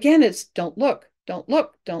 So again, it's don't look. Don't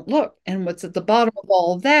look, don't look. And what's at the bottom of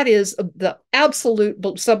all of that is the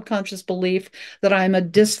absolute subconscious belief that I'm a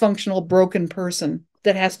dysfunctional, broken person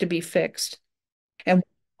that has to be fixed. And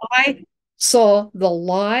I saw the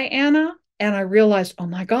lie, Anna, and I realized, oh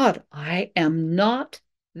my God, I am not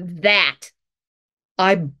that.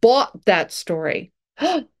 I bought that story.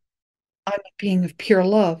 I'm a being of pure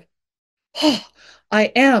love.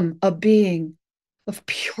 I am a being of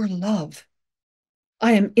pure love.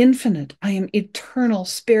 I am infinite. I am eternal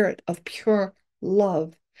spirit of pure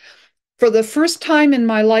love. For the first time in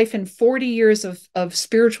my life, in 40 years of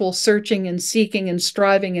spiritual searching and seeking and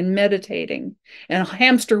striving and meditating and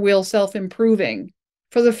hamster wheel self-improving,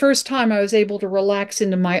 for the first time I was able to relax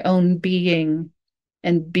into my own being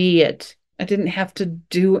and be it. I didn't have to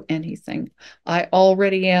do anything. I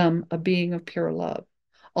already am a being of pure love.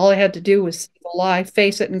 All I had to do was see the lie,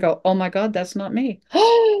 face it, and go, oh my God, that's not me.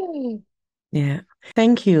 Oh, Yeah.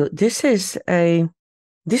 Thank you. This is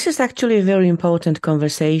actually a very important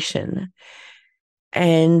conversation,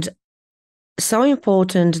 and so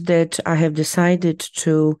important that I have decided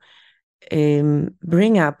to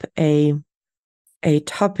bring up a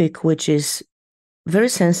topic which is very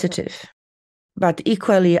sensitive, but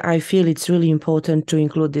equally I feel it's really important to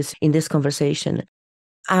include this in this conversation.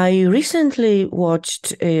 I recently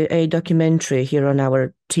watched a documentary here on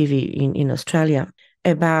our TV in Australia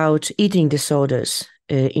about eating disorders,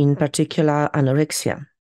 in particular anorexia.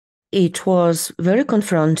 It was very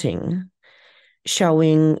confronting,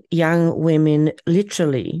 showing young women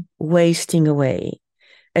literally wasting away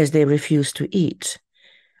as they refuse to eat,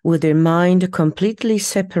 with their mind completely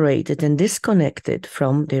separated and disconnected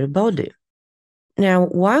from their body. Now,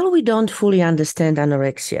 while we don't fully understand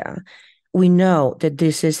anorexia, we know that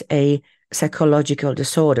this is a psychological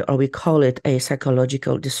disorder, or we call it a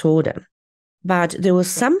psychological disorder. But there was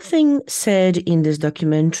something said in this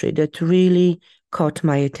documentary that really caught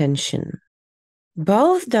my attention.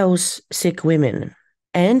 Both those sick women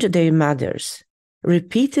and their mothers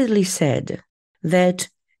repeatedly said that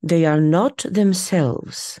they are not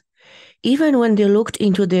themselves. Even when they looked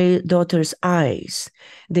into their daughter's eyes,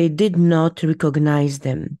 they did not recognize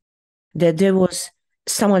them, that there was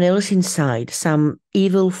someone else inside, some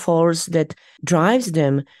evil force that drives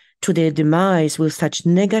them to their demise with such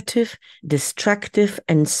negative, destructive,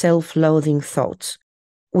 and self-loathing thoughts,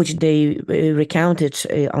 which they recounted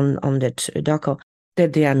on that doco,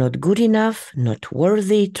 that they are not good enough, not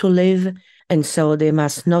worthy to live, and so they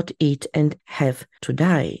must not eat and have to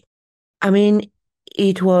die. I mean,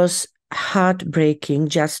 it was heartbreaking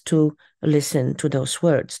just to listen to those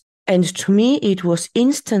words. And to me, it was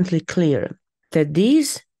instantly clear that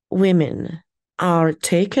these women are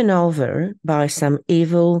taken over by some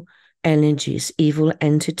evil energies, evil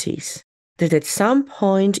entities, that at some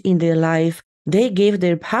point in their life, they gave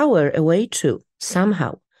their power away to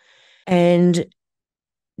somehow. And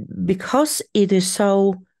because it is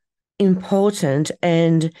so important,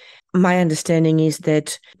 and my understanding is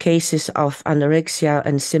that cases of anorexia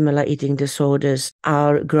and similar eating disorders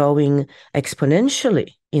are growing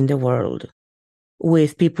exponentially in the world,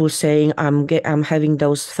 with people saying, I'm having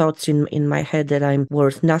those thoughts in my head that I'm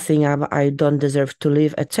worth nothing, I don't deserve to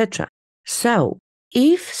live, etc. So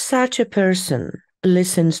if such a person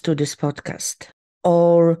listens to this podcast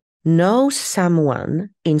or knows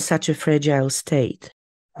someone in such a fragile state,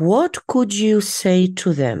 what could you say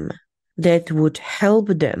to them that would help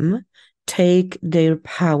them take their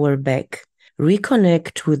power back,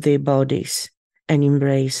 reconnect with their bodies, and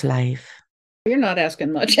embrace life? you're not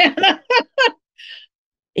asking much, Anna.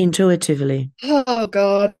 Intuitively. Oh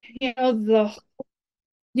God. The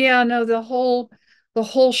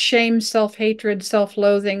whole shame, self-hatred,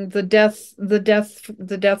 self-loathing, the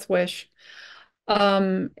death wish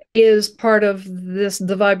is part of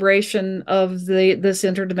the vibration of these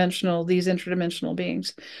interdimensional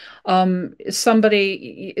beings.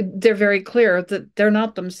 They're very clear that they're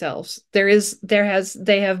not themselves.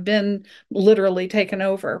 They have been literally taken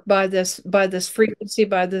over by this frequency,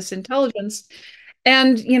 by this intelligence.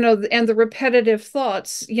 And and the repetitive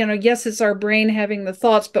thoughts, yes, it's our brain having the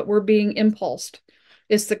thoughts, but we're being impulsed.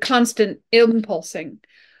 It's the constant impulsing.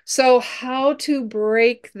 So how to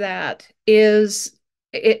break that is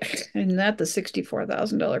it, and that the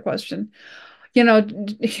 $64,000 question. You know,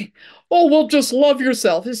 oh, well, just love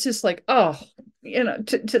yourself. It's just like, oh,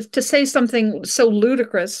 to say something so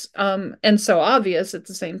ludicrous and so obvious at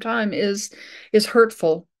the same time is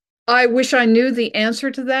hurtful. I wish I knew the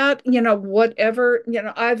answer to that. Whatever,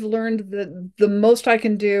 I've learned that the most I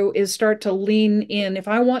can do is start to lean in. If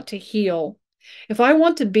I want to heal, if I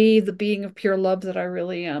want to be the being of pure love that I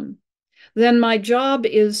really am, then my job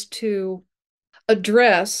is to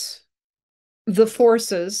address the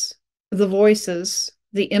forces, the voices,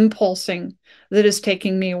 the impulsing that is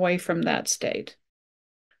taking me away from that state.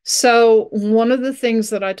 So one of the things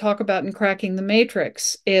that I talk about in Cracking the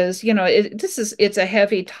Matrix is, it's a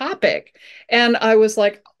heavy topic. And I was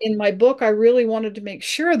like, in my book, I really wanted to make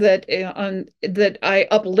sure that I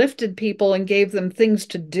uplifted people and gave them things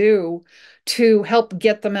to do to help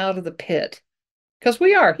get them out of the pit. Because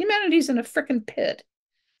humanity's in a freaking pit.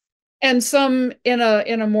 and some in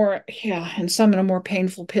a more, yeah, and some in a more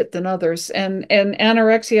painful pit than others. And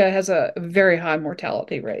anorexia has a very high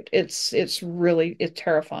mortality rate. It's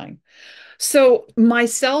terrifying. So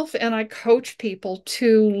myself and I coach people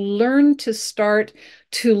to learn to start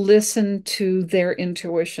to listen to their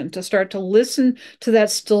intuition, to start to listen to that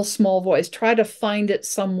still small voice. Try to find it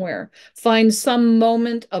somewhere. Find some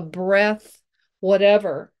moment, a breath,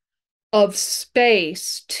 whatever, of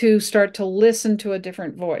space to start to listen to a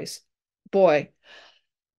different voice. Boy,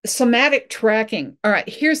 somatic tracking. All right,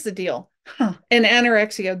 here's the deal. And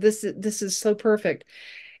anorexia, this is so perfect,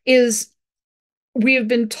 is we have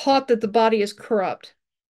been taught that the body is corrupt.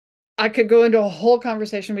 I could go into a whole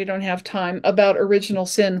conversation, we don't have time, about original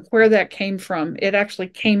sin, where that came from. It actually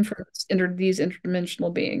came from these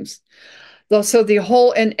interdimensional beings. So the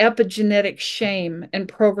whole and epigenetic shame and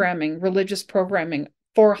programming, religious programming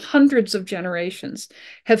for hundreds of generations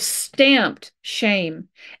have stamped shame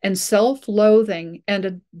and self-loathing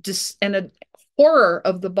and a horror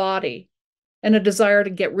of the body and a desire to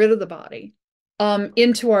get rid of the body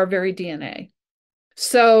into our very DNA.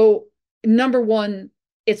 So, number one,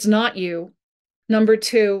 it's not you. Number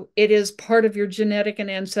two, it is part of your genetic and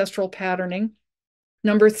ancestral patterning.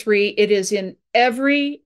 Number three, it is in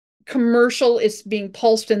every commercial is being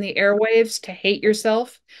pulsed in the airwaves to hate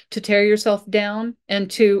yourself, to tear yourself down, and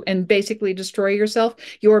basically destroy yourself.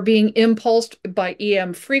 You are being impulsed by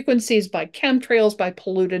EM frequencies, by chemtrails, by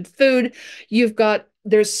polluted food.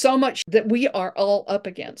 There's so much that we are all up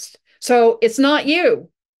against. So it's not you.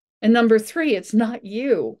 And number three, it's not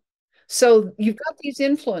you. So you've got these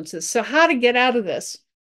influences. So how to get out of this?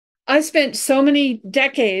 I spent so many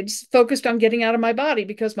decades focused on getting out of my body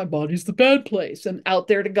because my body's the bad place and out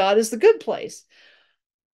there to God is the good place.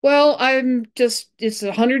 Well, it's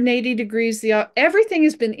 180 degrees. Everything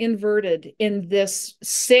has been inverted in this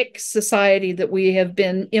sick society that we have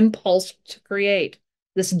been impulsed to create,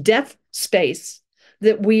 this death space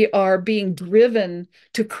that we are being driven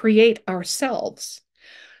to create ourselves.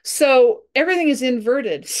 So everything is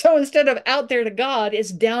inverted. So instead of out there to God,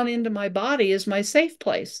 it's down into my body is my safe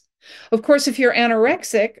place. Of course, if you're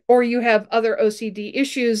anorexic or you have other OCD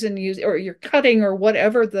issues or you're cutting or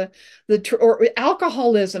whatever or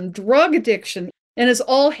alcoholism, drug addiction, and it's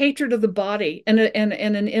all hatred of the body and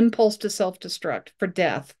an impulse to self-destruct for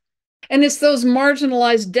death. And it's those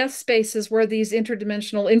marginalized death spaces where these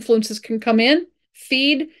interdimensional influences can come in,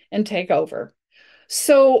 feed, and take over.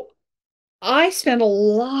 So I spent a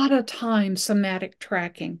lot of time somatic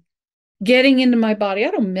tracking, getting into my body. I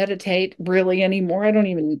don't meditate really anymore. I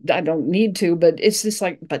don't need to, but it's just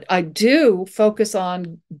like, but I do focus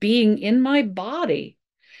on being in my body.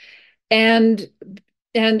 And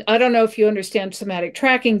and I don't know if you understand somatic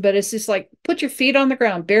tracking, but it's just like put your feet on the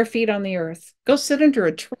ground, bare feet on the earth. Go sit under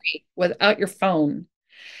a tree without your phone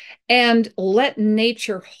and let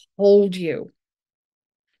nature hold you.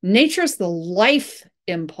 Nature's the life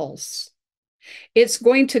impulse. It's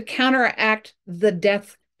going to counteract the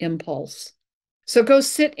death impulse. So go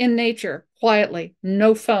sit in nature quietly,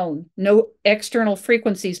 no phone, no external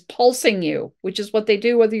frequencies pulsing you, which is what they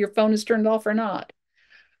do whether your phone is turned off or not.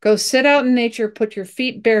 Go sit out in nature, put your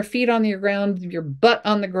bare feet on the ground, your butt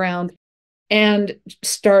on the ground, and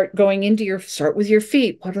start with your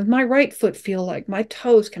feet. What does my right foot feel like? My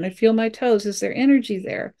toes, can I feel my toes? Is there energy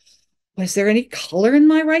there? Was there any color in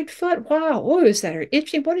my right foot? Wow. Oh, is that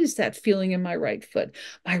itchy? What is that feeling in my right foot?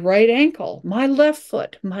 My right ankle, my left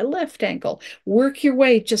foot, my left ankle. Work your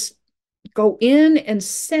way. Just go in and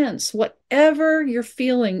sense whatever you're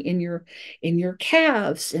feeling in your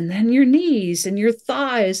calves, and then your knees and your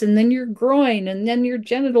thighs, and then your groin, and then your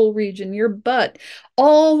genital region, your butt,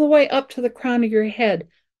 all the way up to the crown of your head.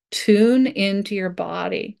 Tune into your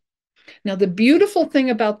body. Now, the beautiful thing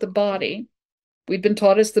about the body, we've been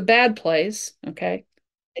taught it's the bad place. Okay.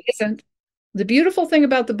 It isn't. The beautiful thing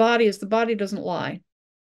about the body is the body doesn't lie.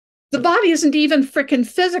 The body isn't even freaking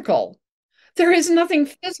physical. There is nothing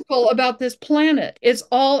physical about this planet. It's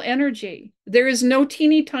all energy. There is no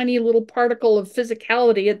teeny tiny little particle of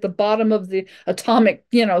physicality at the bottom of the atomic,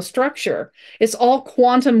 structure. It's all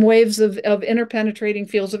quantum waves of interpenetrating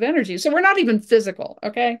fields of energy. So we're not even physical.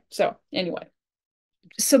 Okay. So anyway.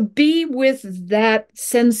 So be with that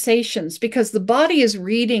sensations because the body is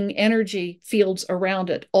reading energy fields around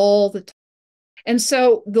it all the time. And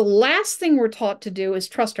so the last thing we're taught to do is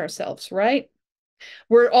trust ourselves, right?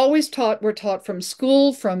 We're taught from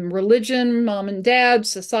school, from religion, mom and dad,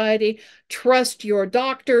 society, trust your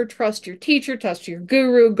doctor, trust your teacher, trust your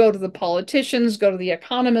guru, go to the politicians, go to the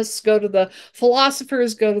economists, go to the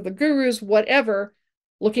philosophers, go to the gurus, whatever,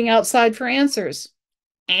 looking outside for answers.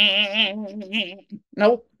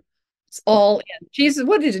 Nope. It's all in. Jesus,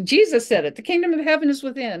 what did it? Jesus said it. The kingdom of heaven is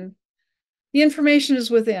within. The information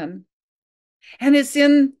is within. And it's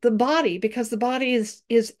in the body because the body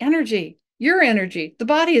is energy. Your energy. The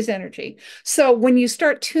body is energy. So when you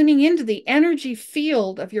start tuning into the energy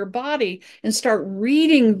field of your body and start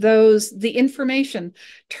reading the information,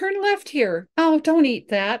 turn left here. Oh, don't eat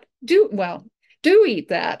that. Do eat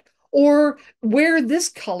that. Or wear this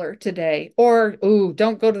color today. Or, ooh,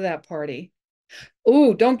 don't go to that party.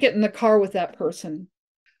 Ooh, don't get in the car with that person.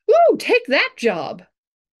 Ooh, take that job.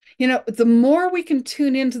 The more we can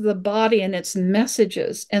tune into the body and its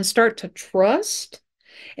messages and start to trust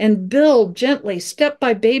and build gently, step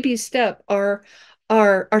by baby step, our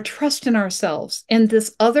trust in ourselves and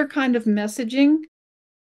this other kind of messaging,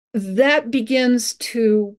 that begins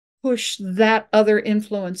to push that other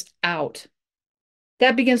influence out.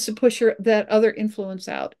 That begins to push that other influence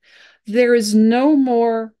out. There is no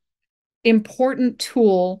more important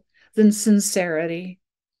tool than sincerity.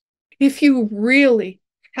 If you really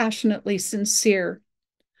passionately, sincerely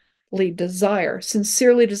desire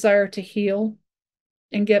to heal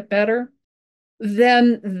and get better,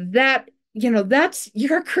 then that's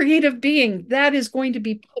your creative being. That is going to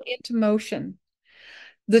be put into motion.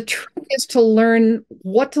 The trick is to learn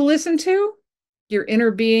what to listen to, your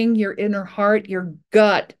inner being, your inner heart, your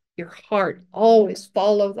gut, your heart. Always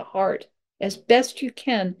follow the heart as best you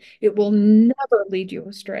can. It will never lead you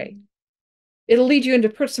astray. It'll lead you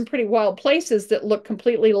into some pretty wild places that look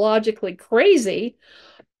completely logically crazy,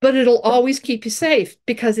 but it'll always keep you safe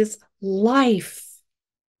because it's life,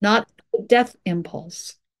 not the death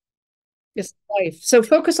impulse. It's life. So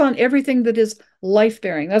focus on everything that is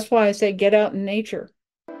life-bearing. That's why I say get out in nature.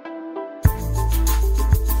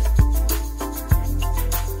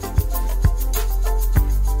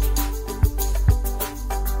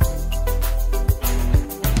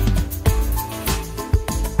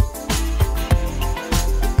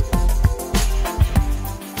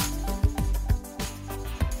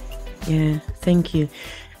 Yeah, thank you.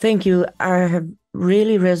 Thank you. I have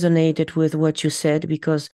really resonated with what you said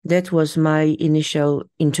because that was my initial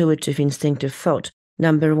intuitive, instinctive thought.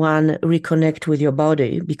 Number one, reconnect with your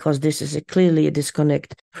body because this is clearly a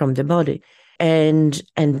disconnect from the body. And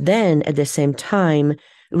then at the same time,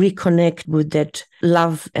 reconnect with that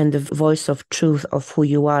love and the voice of truth of who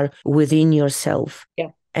you are within yourself. Yeah.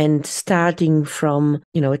 And starting from,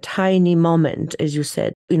 a tiny moment, as you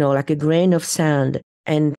said, like a grain of sand.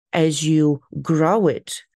 And as you grow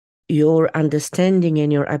it, your understanding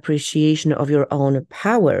and your appreciation of your own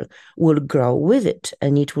power will grow with it,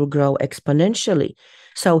 and it will grow exponentially.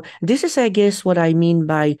 So this is, I guess, what I mean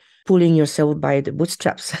by pulling yourself by the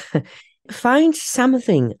bootstraps. Find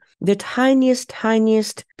something, the tiniest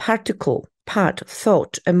particle, part,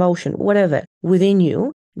 thought, emotion, whatever, within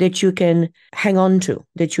you that you can hang on to,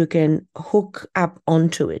 that you can hook up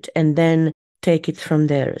onto it, and then take it from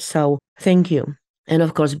there. So thank you. And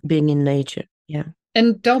of course, being in nature. Yeah.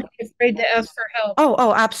 And don't be afraid to ask for help.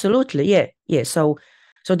 Oh, absolutely. Yeah. Yeah. So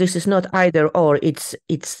this is not either or, it's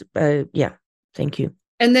yeah. Thank you.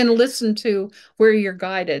 And then listen to where you're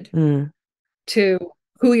guided to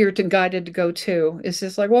who you're guided to go to. It's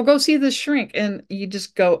just like, well, go see this shrink. And you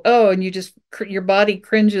just go, oh, and your body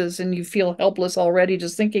cringes and you feel helpless already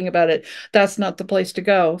just thinking about it. That's not the place to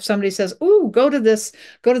go. Somebody says, ooh, go to this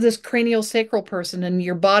cranial sacral person, and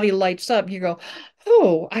your body lights up. You go,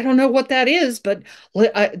 oh, I don't know what that is, but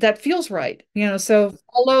that feels right. So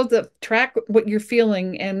follow the track, what you're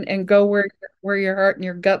feeling, and go where your heart and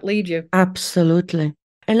your gut lead you. Absolutely.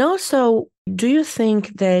 And also, do you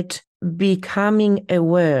think that becoming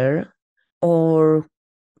aware, or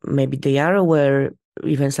maybe they are aware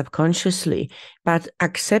even subconsciously, but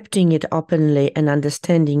accepting it openly and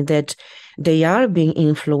understanding that they are being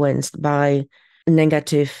influenced by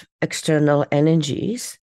negative external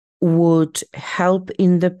energies would help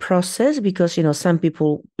in the process? Because, some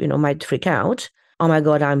people, might freak out. Oh my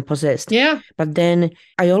God, I'm possessed. Yeah. But then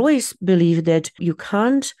I always believe that you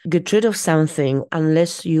can't get rid of something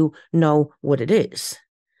unless you know what it is.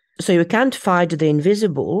 So you can't fight the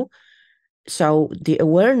invisible. So the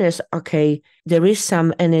awareness, okay, there is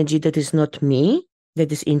some energy that is not me,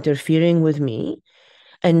 that is interfering with me.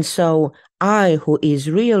 And so I, who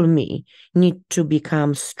is real me, need to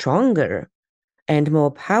become stronger and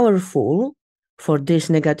more powerful for this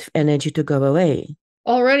negative energy to go away.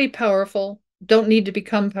 Already powerful. Don't need to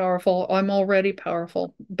become powerful. I'm already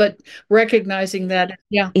powerful. But recognizing that,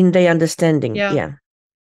 yeah. In the understanding, yeah.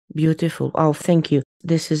 Beautiful. Oh, thank you.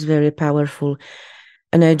 This is very powerful.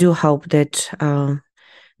 And I do hope that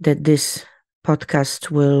that this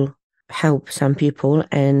podcast will help some people.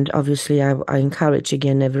 And obviously, I encourage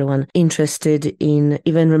again everyone interested in,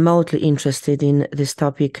 even remotely interested in this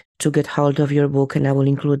topic, to get hold of your book. And I will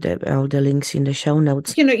include all the links in the show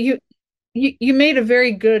notes. You made a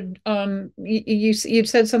very good you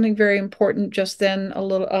said something very important just then a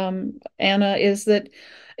little, Anna, is that,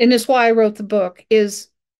 and it's why I wrote the book, is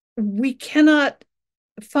we cannot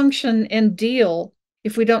function and deal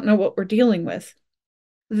if we don't know what we're dealing with.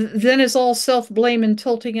 Then it's all self-blame and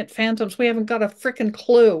tilting at phantoms. We haven't got a freaking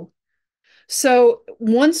clue. So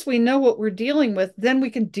once we know what we're dealing with, then we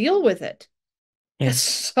can deal with it. That's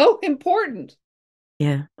so important.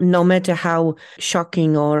 Yeah, no matter how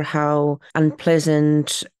shocking or how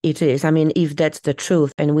unpleasant it is. I mean, if that's the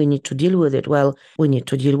truth and we need to deal with it, well, we need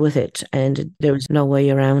to deal with it, and there is no way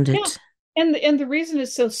around it. Yeah. And the reason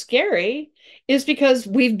it's so scary is because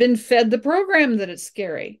we've been fed the program that it's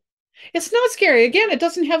scary. It's not scary. Again, it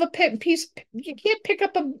doesn't have a piece. You can't pick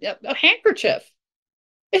up a handkerchief.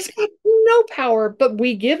 It's got no power, but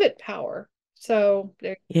we give it power. So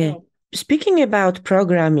there you go. Speaking about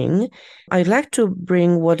programming, I'd like to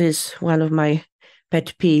bring what is one of my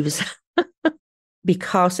pet peeves.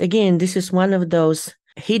 Because again, this is one of those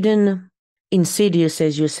hidden, insidious,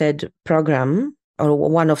 as you said, program, or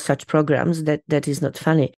one of such programs that is not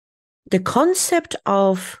funny. The concept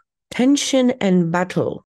of tension and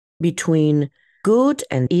battle between good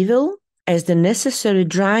and evil as the necessary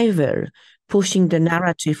driver pushing the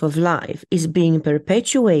narrative of life is being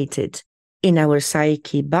perpetuated in our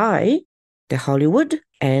psyche by the Hollywood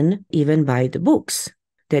and even by the books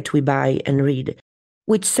that we buy and read,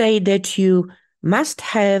 which say that you must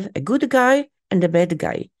have a good guy and a bad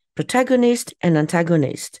guy, protagonist and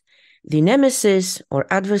antagonist, the nemesis or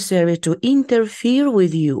adversary to interfere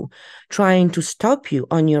with you, trying to stop you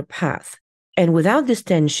on your path. And without this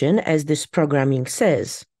tension, as this programming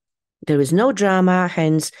says, there is no drama,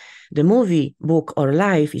 hence the movie, book, or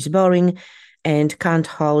life is boring and can't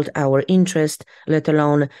hold our interest, let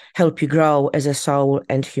alone help you grow as a soul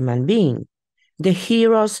and human being. The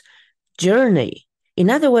hero's journey,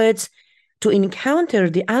 in other words, to encounter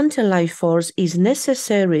the anti-life force is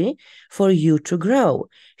necessary for you to grow.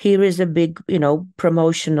 Here is a big,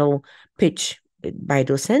 promotional pitch by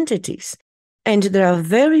those entities. And there are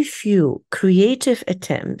very few creative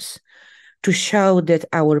attempts to show that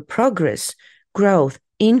our progress, growth,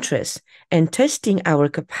 interest, and testing our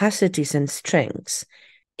capacities and strengths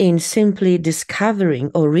in simply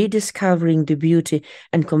discovering or rediscovering the beauty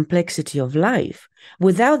and complexity of life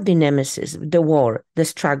without the nemesis, the war, the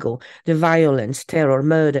struggle, the violence, terror,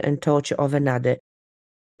 murder, and torture of another.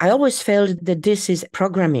 I always felt that this is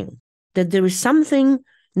programming, that there is something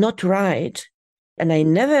not right. And I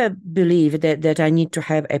never believed that I need to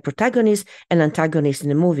have a protagonist and antagonist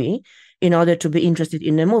in a movie in order to be interested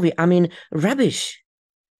in a movie. I mean, rubbish.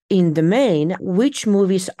 In the main, which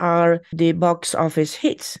movies are the box office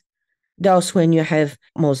hits? Those when you have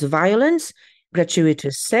most violence,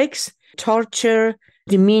 gratuitous sex, torture,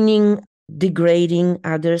 demeaning, degrading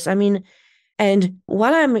others. I mean, and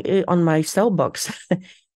while I'm on my soapbox,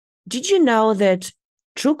 did you know that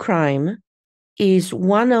true crime is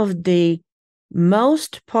one of the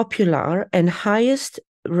most popular and highest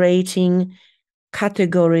rating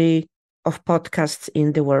category of podcasts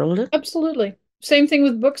in the world? Absolutely. Same thing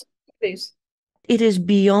with books and movies. It is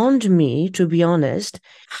beyond me, to be honest.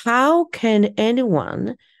 How can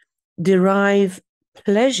anyone derive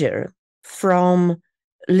pleasure from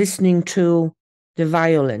listening to the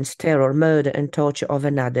violence, terror, murder, and torture of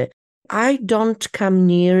another? I don't come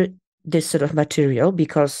near this sort of material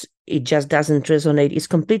because it just doesn't resonate. It's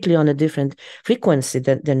completely on a different frequency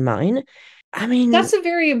than mine. I mean, that's a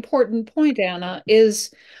very important point, Anna,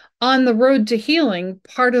 is on the road to healing,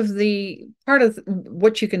 part of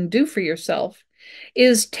what you can do for yourself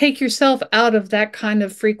is take yourself out of that kind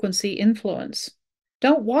of frequency influence.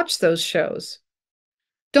 Don't watch those shows.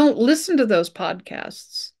 Don't listen to those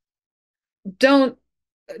podcasts. Don't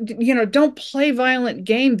play violent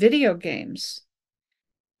video games.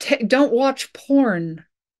 Don't watch porn.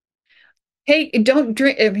 Hey, don't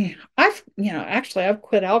drink. I mean, I've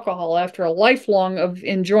quit alcohol after a lifelong of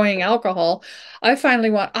enjoying alcohol. I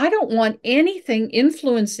don't want anything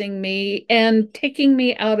influencing me and taking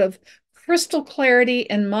me out of crystal clarity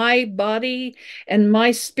and my body and my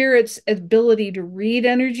spirit's ability to read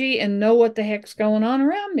energy and know what the heck's going on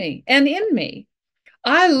around me and in me.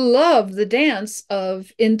 I love the dance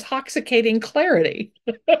of intoxicating clarity.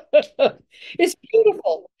 It's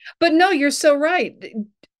beautiful. But no, you're so right.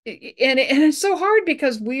 And it's so hard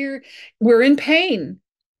because we're in pain.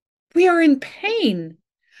 We are in pain.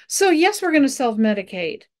 So yes, we're going to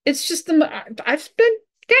self-medicate. It's just I've spent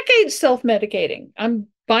decades self-medicating. I'm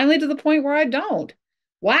Finally to the point where I don't.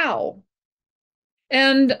 Wow.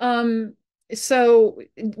 And so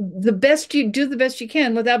the best you do the best you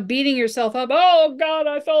can without beating yourself up. Oh God,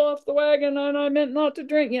 I fell off the wagon and I meant not to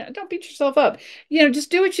drink. Don't beat yourself up.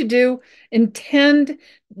 Just do what you do. Intend,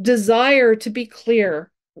 desire to be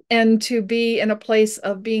clear and to be in a place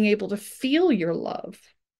of being able to feel your love,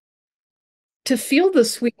 to feel the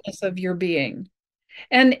sweetness of your being.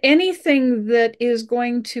 And anything that is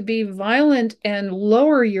going to be violent and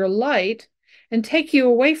lower your light and take you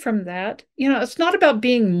away from that, it's not about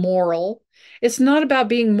being moral. It's not about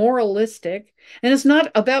being moralistic. And it's not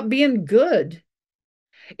about being good.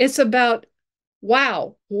 It's about,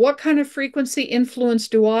 wow, what kind of frequency influence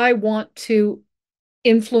do I want to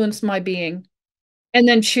influence my being? And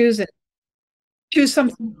then choose it. Choose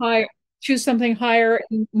something higher. Choose something higher.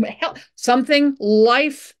 Something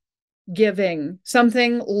life giving,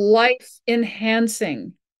 something life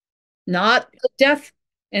enhancing, not a death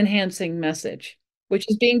enhancing message, which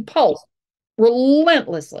is being pulsed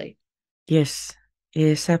relentlessly. Yes,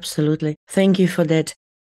 yes, absolutely. Thank you for that.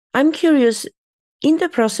 I'm curious, in the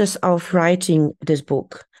process of writing this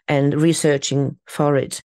book and researching for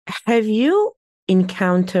it, have you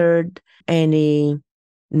encountered any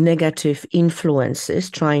negative influences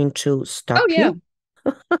trying to Oh stop yeah. you?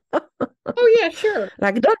 Oh yeah, sure.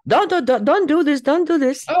 Like, don't do this, don't do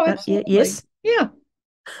this. Oh, absolutely. Yes. Yeah.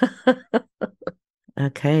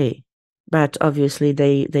 Okay. But obviously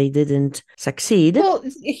they didn't succeed. Well,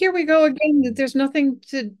 here we go again. There's nothing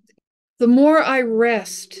to, the more I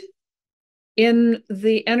rest in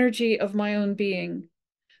the energy of my own being,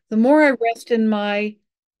 the more I rest in my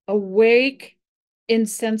awake in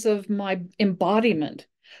sense of my embodiment,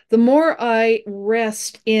 the more I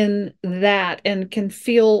rest in that and can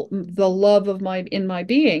feel the love of my in my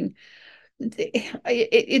being.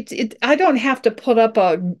 I don't have to put up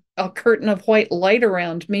a curtain of white light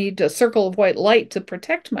around me, a circle of white light to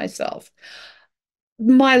protect myself.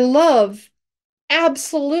 My love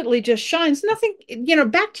absolutely just shines. Nothing,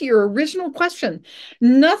 back to your original question,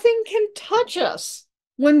 nothing can touch us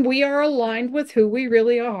when we are aligned with who we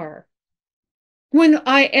really are. When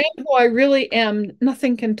I am who I really am,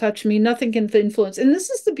 nothing can touch me, nothing can influence. And this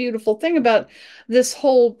is the beautiful thing about this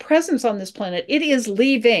whole presence on this planet. It is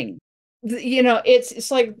leaving.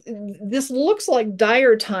 It's like this looks like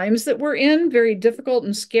dire times that we're in, very difficult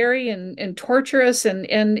and scary and torturous, and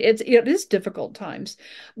it is difficult times.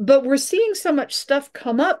 But we're seeing so much stuff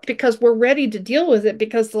come up because we're ready to deal with it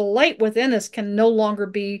because the light within us can no longer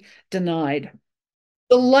be denied.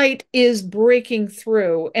 The light is breaking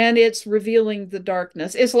through and it's revealing the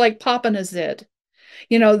darkness. It's like popping a zit.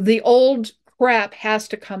 The old crap has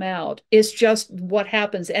to come out. It's just what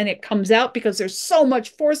happens. And it comes out because there's so much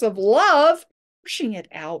force of love pushing it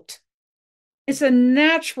out. It's a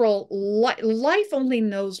natural life only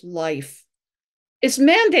knows life. Its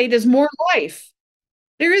mandate is more life.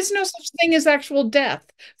 There is no such thing as actual death.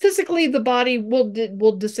 Physically, the body will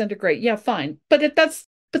disintegrate. Yeah, fine. But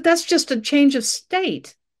that's just a change of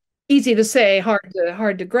state. Easy to say, hard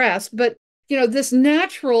to grasp, but this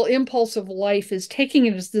natural impulse of life is taking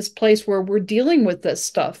it as this place where we're dealing with this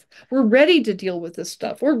stuff. We're ready to deal with this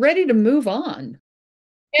stuff. We're ready to move on.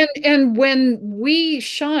 And when we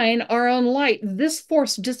shine our own light, this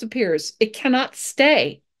force disappears. It cannot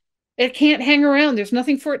stay. It can't hang around. There's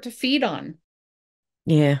nothing for it to feed on.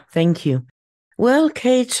 Yeah, thank you. Well,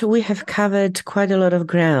 Kate, we have covered quite a lot of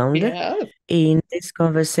ground Yeah. in this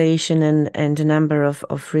conversation and a number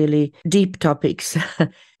of really deep topics,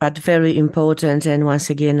 but very important. And once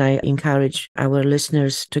again, I encourage our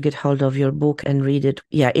listeners to get hold of your book and read it.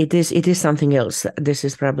 Yeah, it is something else. This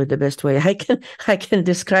is probably the best way I can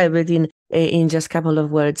describe it in just a couple of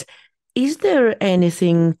words. Is there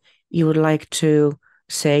anything you would like to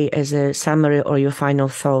say as a summary or your final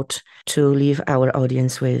thought to leave our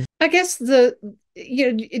audience with? I guess to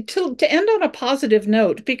end on a positive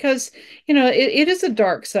note, because it is a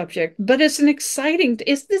dark subject, but it's an exciting.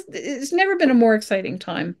 It's never been a more exciting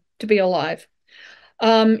time to be alive.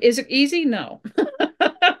 Is it easy? No,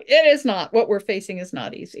 it is not. What we're facing is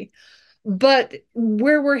not easy, but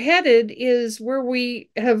where we're headed is where we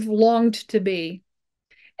have longed to be.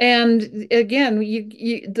 And again,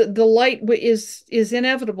 the light is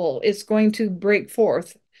inevitable. It's going to break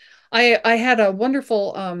forth. I had a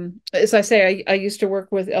wonderful as I say, I used to work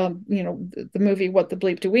with the movie What the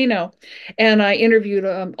Bleep Do We Know, and I interviewed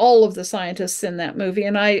all of the scientists in that movie,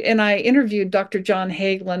 and I interviewed Dr. John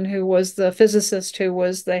Hagelin, who was the physicist who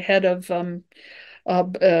was the head of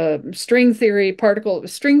particle string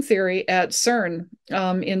theory at CERN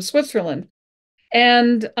in Switzerland.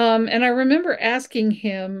 And I remember asking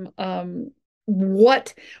him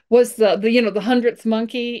what was the 100th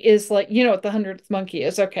monkey is like, what the 100th monkey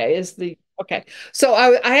is. Okay, okay. So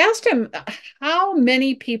I asked him how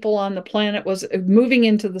many people on the planet was moving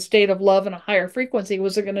into the state of love and a higher frequency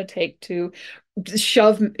was it going to take to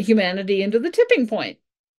shove humanity into the tipping point.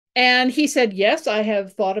 And he said, yes, I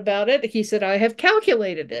have thought about it. He said, I have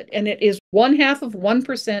calculated it, and it is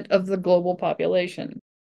 0.5% of the global population.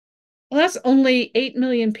 Well, that's only 8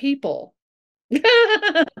 million people. So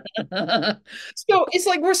it's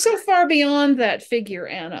like we're so far beyond that figure,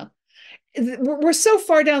 Anna. We're so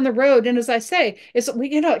far down the road. And as I say,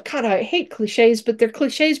 God, I hate cliches, but they're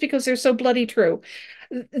cliches because they're so bloody true.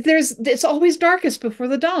 It's always darkest before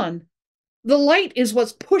the dawn. The light is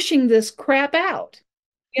what's pushing this crap out.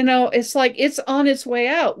 It's like it's on its way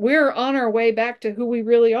out. We're on our way back to who we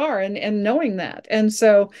really are and knowing that. And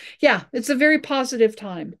so, yeah, it's a very positive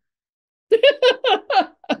time.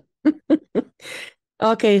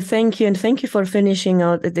 Okay, thank you. And thank you for finishing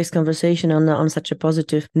out this conversation on such a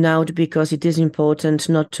positive note, because it is important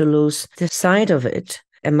not to lose the sight of it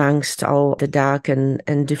amongst all the dark and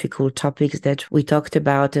difficult topics that we talked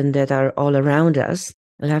about and that are all around us.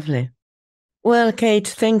 Lovely. Well, Cate,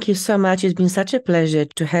 thank you so much. It's been such a pleasure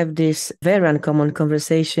to have this very uncommon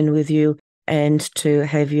conversation with you and to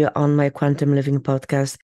have you on my Quantum Living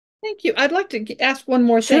podcast. Thank you. I'd like to ask one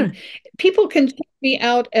more thing. People can check me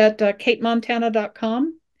out at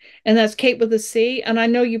catemontana.com, and that's Cate with a C. And I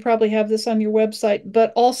know you probably have this on your website,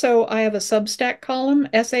 but also I have a Substack column,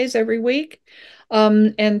 essays every week,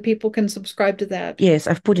 and people can subscribe to that. Yes,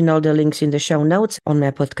 I've put in all the links in the show notes on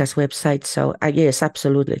my podcast website. So yes,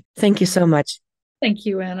 absolutely. Thank you so much. Thank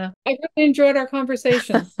you, Anna. I really enjoyed our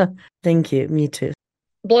conversation. Thank you. Me too.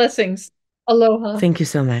 Blessings. Aloha. Thank you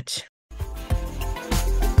so much.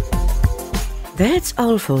 That's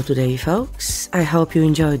all for today, folks. I hope you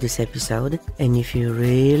enjoyed this episode, and if you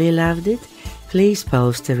really loved it, please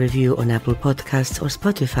post a review on Apple Podcasts or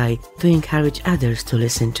Spotify to encourage others to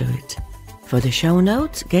listen to it. For the show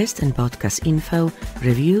notes, guest and podcast info,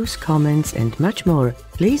 reviews, comments, and much more,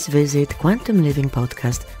 please visit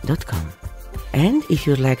quantumlivingpodcast.com. And if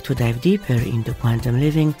you'd like to dive deeper into quantum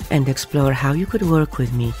living and explore how you could work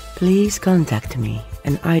with me, please contact me,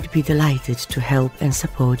 and I'd be delighted to help and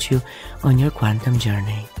support you on your quantum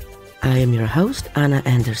journey. I am your host, Anna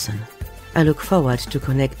Anderson. I look forward to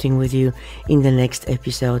connecting with you in the next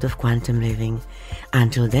episode of Quantum Living.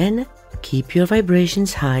 Until then, keep your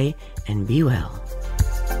vibrations high and be well.